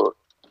you.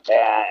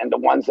 And the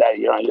ones that,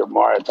 you're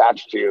more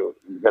attached to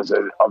because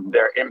of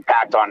their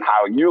impact on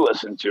how you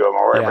listen to them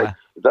or whatever,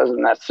 it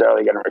doesn't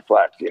necessarily going to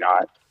reflect,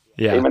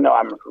 even though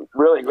I'm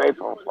really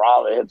grateful for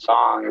all the hit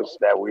songs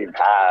that we've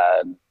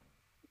had,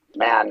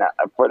 man,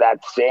 for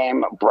that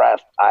same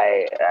breath,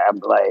 I am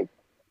like,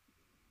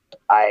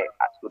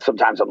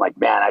 sometimes I'm like,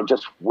 man, I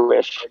just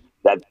wish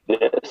that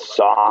this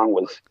song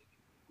was,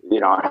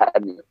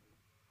 had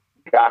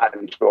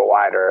gotten to a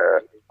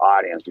wider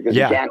audience, because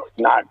you can't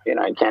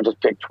just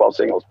pick 12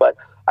 singles. But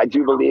I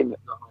do believe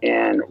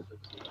in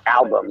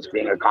albums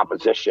being a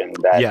composition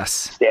that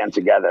stand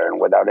together, and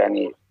without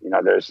any,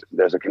 there's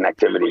a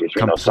connectivity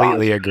between those songs.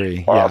 Completely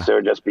agree. Or else it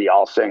would just be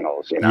all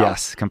singles,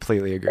 Yes,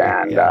 completely agree.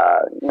 And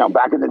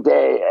back in the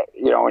day,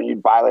 when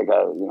you'd buy like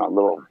a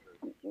little,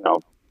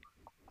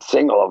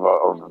 single of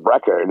a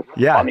record,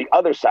 on the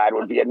other side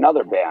would be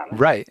another band,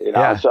 right?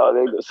 So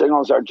the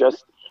singles are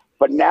just,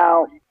 but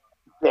now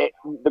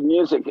the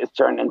music is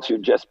turned into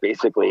just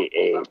basically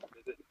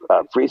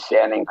a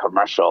freestanding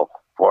commercial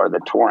for the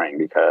touring,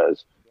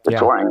 because the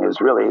touring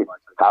is really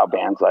how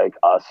bands like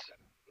us,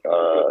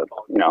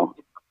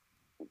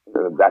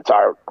 that's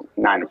our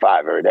 9 to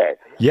 5 every day.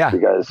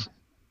 Because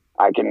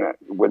I can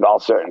with all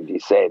certainty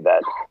say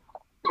that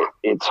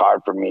it's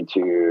hard for me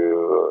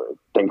to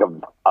think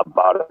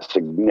about a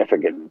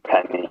significant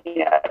penny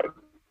I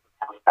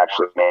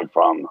actually made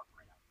from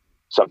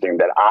something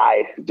that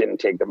I didn't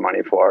take the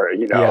money for,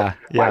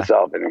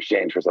 myself in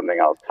exchange for something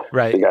else.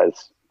 Right.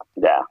 Because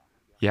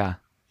Yeah.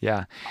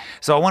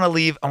 So I want to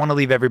leave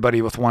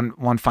everybody with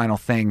one final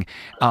thing,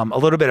 a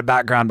little bit of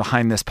background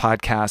behind this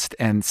podcast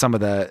and some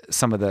of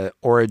the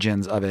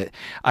origins of it.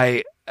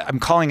 I'm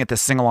calling it the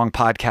Sing Along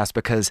Podcast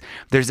because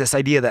there's this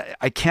idea that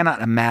I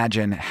cannot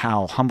imagine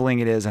how humbling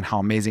it is and how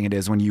amazing it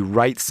is when you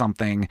write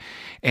something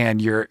and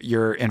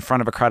you're in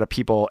front of a crowd of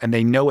people and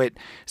they know it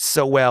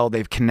so well,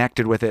 they've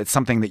connected with it. It's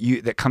something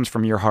that comes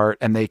from your heart,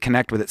 and they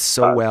connect with it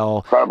so well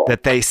incredible.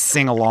 That they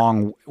sing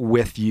along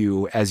with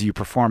you as you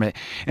perform it.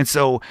 And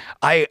so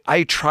I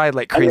tried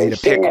like crazy to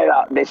pick.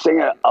 They sing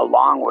it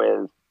along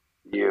with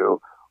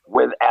you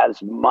with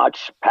as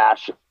much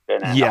passion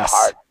and a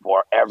heart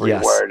for every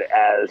word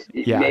as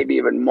maybe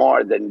even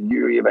more than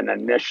you even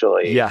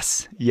initially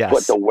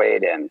put the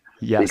weight in.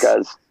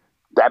 Because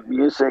that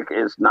music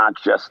is not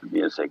just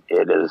music.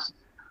 It is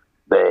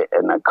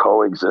in a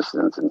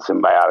coexistence and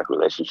symbiotic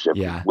relationship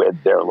with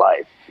their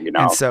life,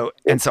 And so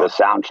it's the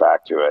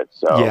soundtrack to it.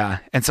 So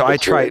and so I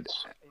tried.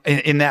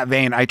 In that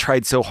vein, I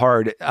tried so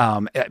hard,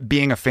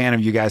 being a fan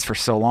of you guys for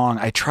so long,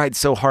 I tried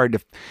so hard to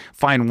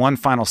find one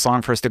final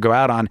song for us to go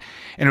out on,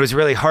 and it was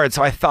really hard.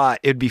 So I thought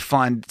it'd be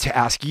fun to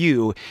ask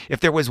you if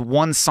there was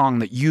one song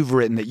that you've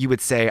written that you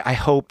would say, I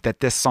hope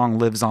that this song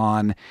lives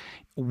on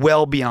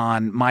well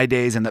beyond my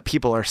days and that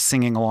people are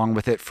singing along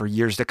with it for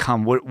years to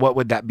come. What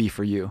would that be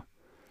for you?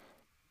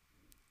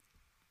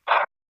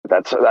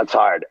 That's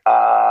hard.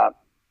 I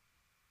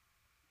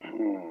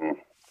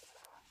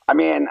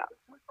mean,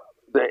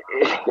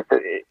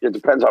 it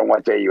depends on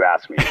what day you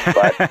ask me,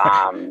 but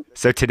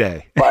so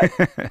today. But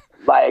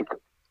I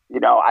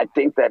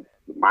think that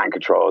Mind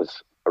Control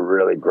is a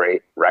really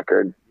great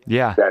record.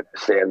 That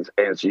stands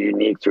and it's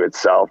unique to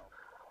itself.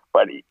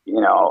 But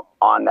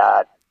on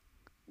that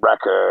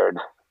record,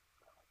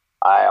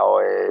 I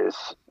always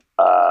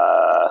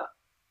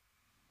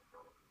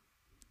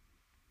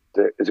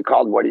is it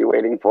called "What Are You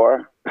Waiting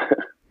For"? I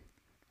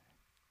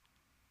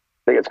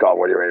think it's called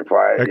 "What Are You Waiting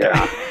For." Okay.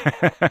 Yeah.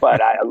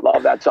 But I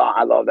love that song.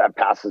 I love that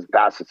passage.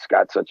 It's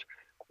got such,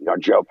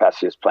 Joe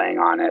Pesci is playing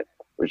on it.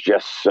 It was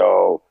just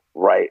so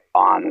right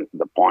on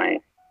the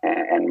point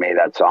and made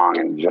that song.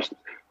 And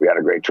we had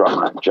a great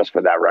drummer just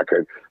for that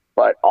record.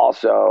 But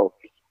also,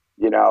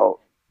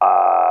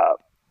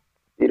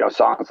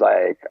 songs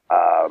like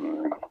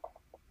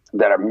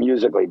that are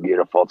musically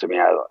beautiful to me.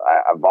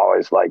 I've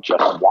always liked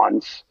 "Just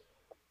Once."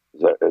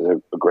 Is a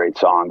great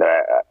song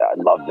that I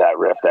love that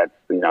riff that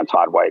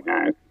Todd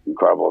Whiteman, an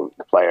incredible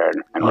player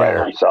and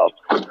writer himself,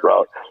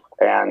 wrote.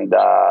 And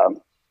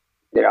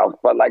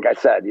but like I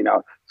said,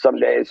 some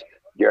days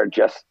you're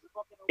just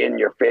in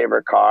your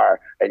favorite car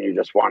and you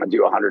just want to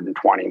do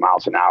 120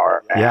 miles an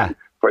hour. And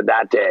for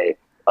that day,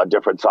 a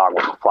different song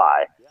will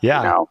fly.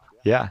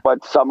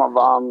 But some of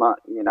them,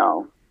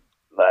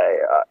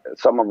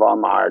 some of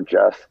them are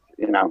just,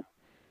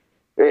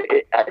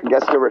 I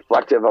guess they're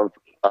reflective of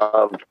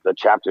the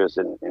chapters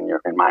in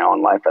my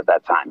own life at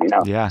that time.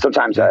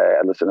 Sometimes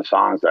I listen to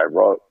songs that I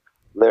wrote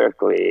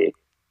lyrically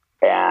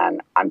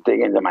and I'm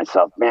thinking to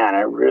myself, man,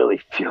 I really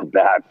feel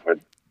bad for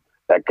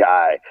that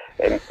guy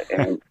and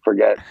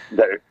forget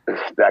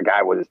that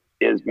guy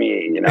is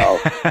me, in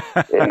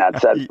that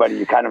sense. But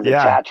you kind of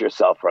detach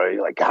yourself from it.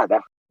 You're like, God,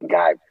 that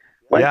guy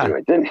went through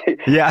it, didn't he?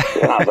 Yeah.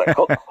 And I was like,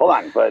 hold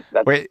on, but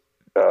that's wait.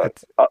 Sorry.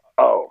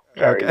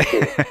 Okay.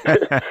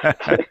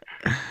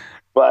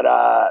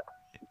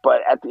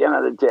 But at the end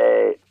of the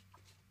day,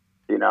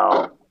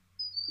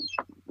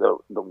 the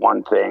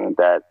one thing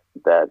that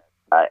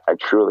I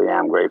truly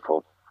am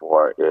grateful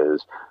for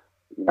is,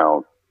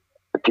 the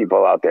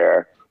people out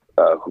there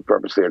who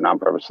purposely or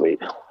non-purposely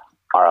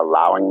are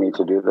allowing me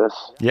to do this.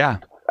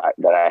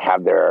 That I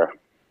have their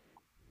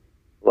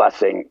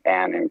blessing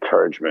and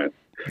encouragement.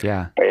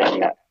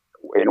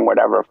 In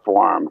whatever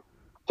form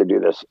to do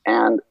this.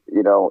 And,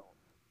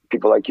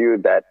 people like you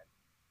that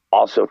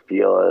also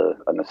feel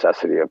a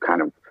necessity of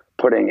kind of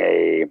putting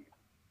a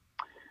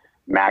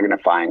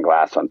magnifying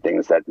glass on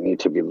things that need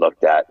to be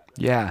looked at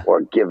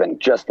or given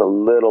just a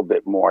little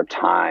bit more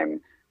time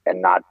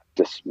and not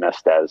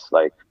dismissed as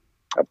like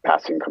a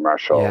passing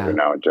commercial,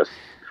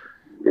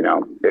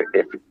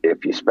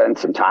 if you spend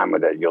some time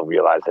with it, you'll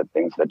realize that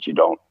things that you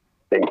don't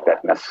think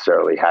that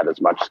necessarily had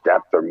as much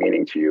depth or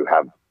meaning to you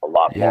have a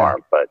lot more.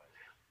 But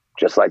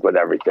just like with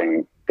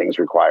everything, things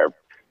require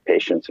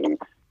patience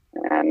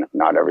and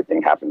not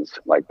everything happens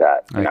like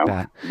that.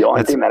 The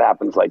only thing that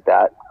happens like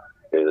that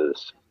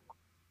is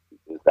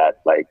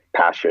that like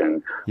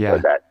passion or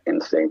that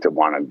instinct of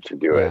wanting to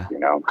do it,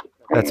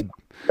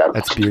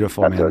 That's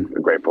beautiful, man. That's a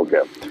grateful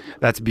gift.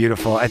 That's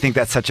beautiful. I think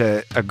that's such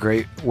a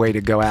great way to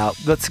go out.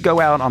 Let's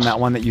go out on that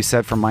one that you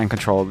said from Mind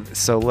Control.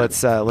 So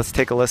let's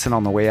take a listen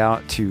on the way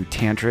out to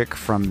Tantric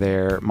from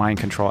their Mind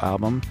Control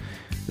album.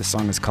 The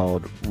song is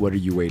called "What Are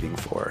You Waiting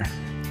For?"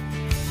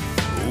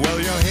 Well,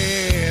 your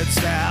head's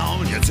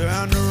down, you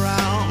turn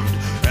around.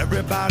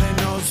 Everybody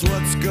knows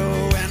what's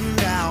going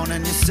down,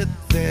 and you sit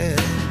there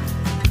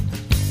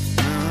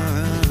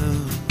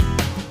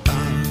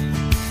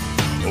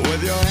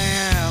with your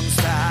hand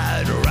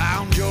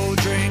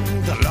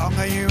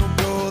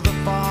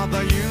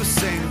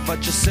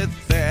but you sit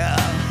there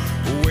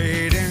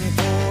waiting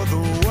for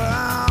the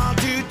world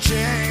to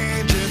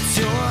change. It's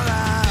your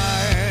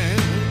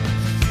life,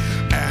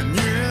 and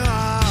you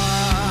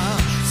are.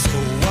 So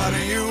what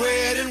are you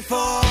waiting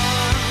for?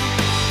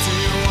 Do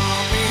you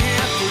want me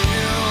here for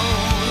you?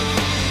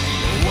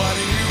 What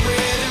are you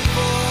waiting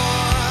for?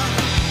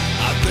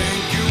 I think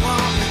you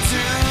want me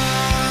to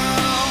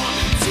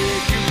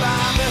take you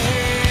by the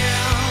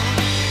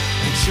hand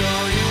and show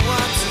you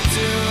what to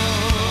do.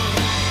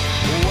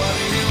 What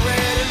are you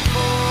waiting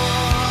for?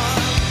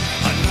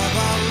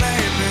 Another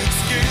lame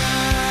excuse.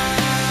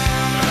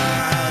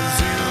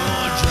 You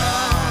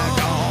drag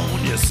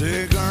on your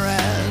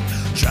cigarette,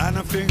 trying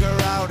to figure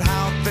out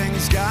how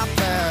things got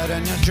bad,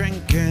 and you're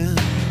drinking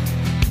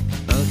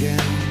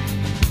again.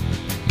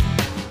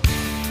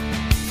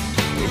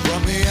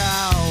 From the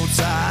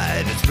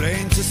outside, it's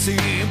plain to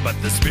see, but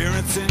the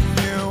spirits in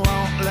you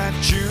won't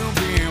let you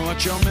be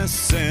what you're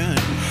missing.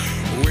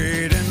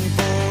 Waiting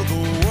for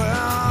the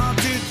world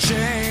to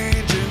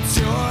change. It's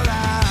your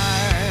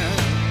life,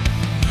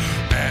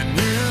 and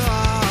you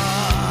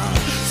are.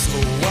 So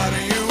what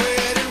are you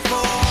waiting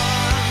for?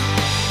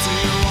 Do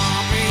you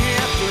want me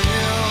here for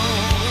you?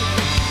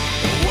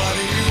 What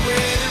are you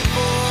waiting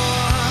for?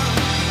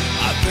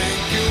 I think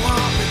you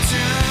want me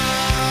to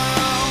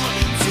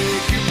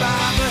take you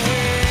by the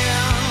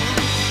hand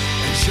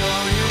and show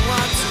you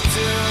what to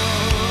do.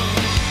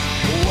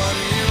 What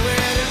are you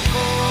waiting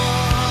for?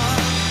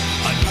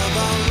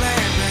 Another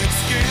lame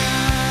excuse.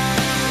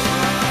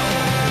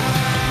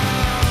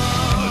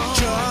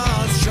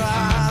 Just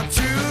try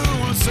to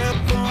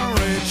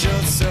separate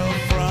yourself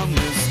from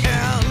this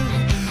end.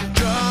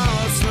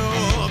 Just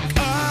look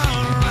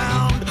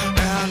around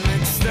and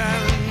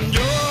extend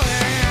your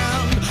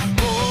hand.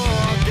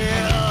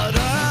 Forget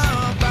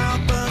about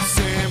the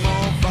same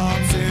old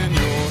thoughts in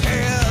your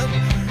head.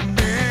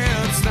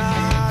 It's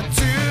not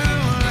too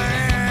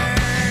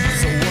late.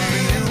 So what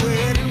are you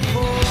waiting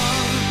for?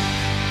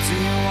 Do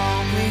you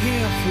want me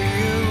here for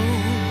you?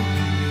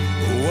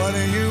 What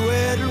are you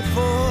waiting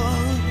for?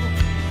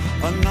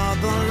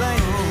 Another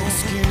lame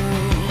excuse.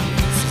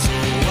 So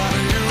what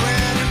are you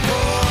waiting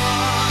for?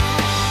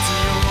 Do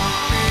you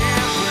want me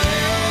here for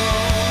you?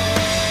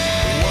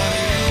 What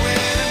are you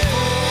waiting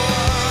for?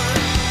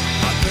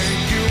 I think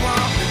you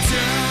want me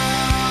to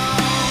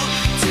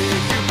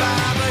take you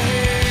by the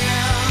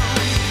hand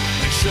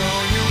and show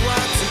you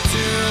what to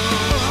do.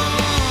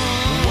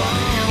 What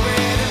are you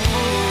waiting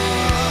for?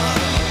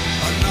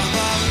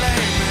 Another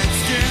lame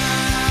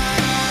excuse.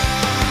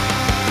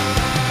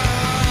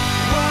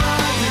 What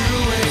are you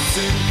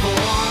waiting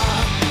for?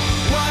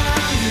 What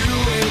are you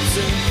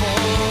waiting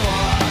for?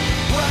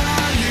 What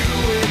are you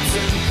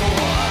waiting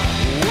for?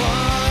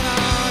 What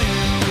are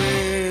you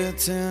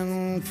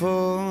waiting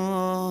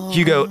for?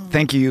 Hugo,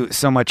 thank you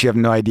so much. You have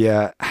no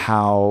idea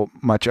how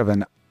much of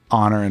an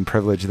honor and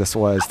privilege this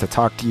was to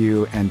talk to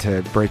you and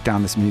to break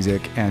down this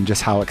music, and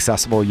just how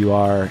accessible you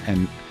are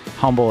and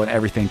humble and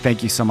everything.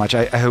 Thank you so much.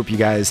 I hope you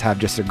guys have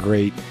just a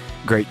great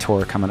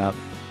tour coming up.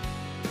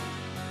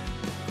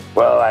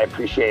 Well, I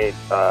appreciate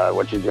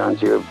what you're doing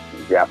too.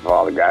 On behalf of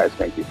all the guys,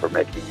 thank you for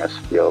making us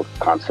feel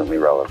constantly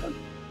relevant.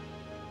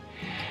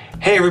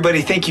 Hey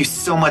everybody, thank you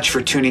so much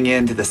for tuning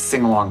in to the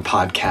Sing Along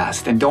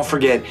podcast. And don't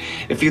forget,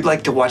 if you'd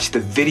like to watch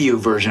the video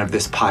version of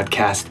this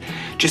podcast,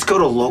 just go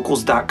to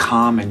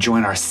locals.com and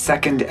join our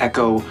Second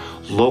Echo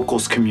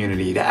Locals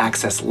community to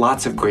access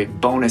lots of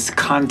great bonus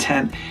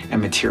content and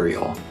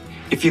material.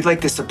 If you'd like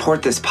to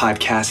support this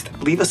podcast,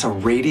 leave us a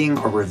rating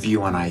or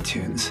review on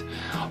iTunes,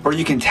 or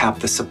you can tap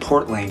the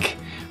support link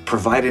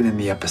provided in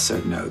the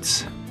episode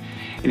notes.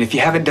 And if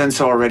you haven't done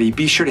so already,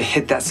 be sure to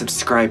hit that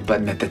subscribe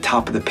button at the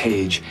top of the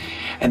page,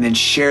 and then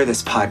share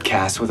this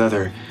podcast with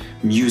other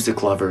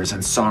music lovers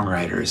and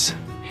songwriters.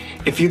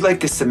 If you'd like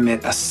to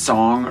submit a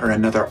song or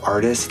another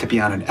artist to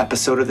be on an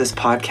episode of this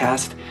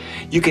podcast,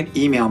 you can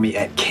email me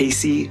at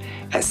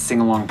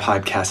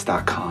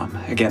casey@singalongpodcast.com.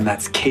 Again,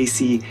 that's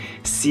Casey,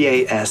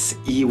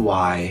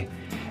 C-A-S-E-Y,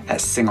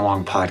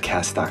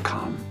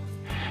 @singalongpodcast.com.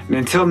 And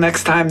until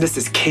next time, this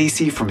is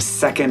Casey from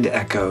Second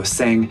Echo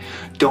saying,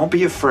 don't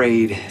be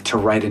afraid to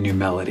write a new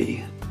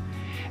melody.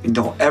 And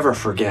don't ever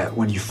forget,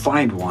 when you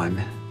find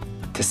one,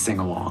 to sing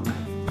along.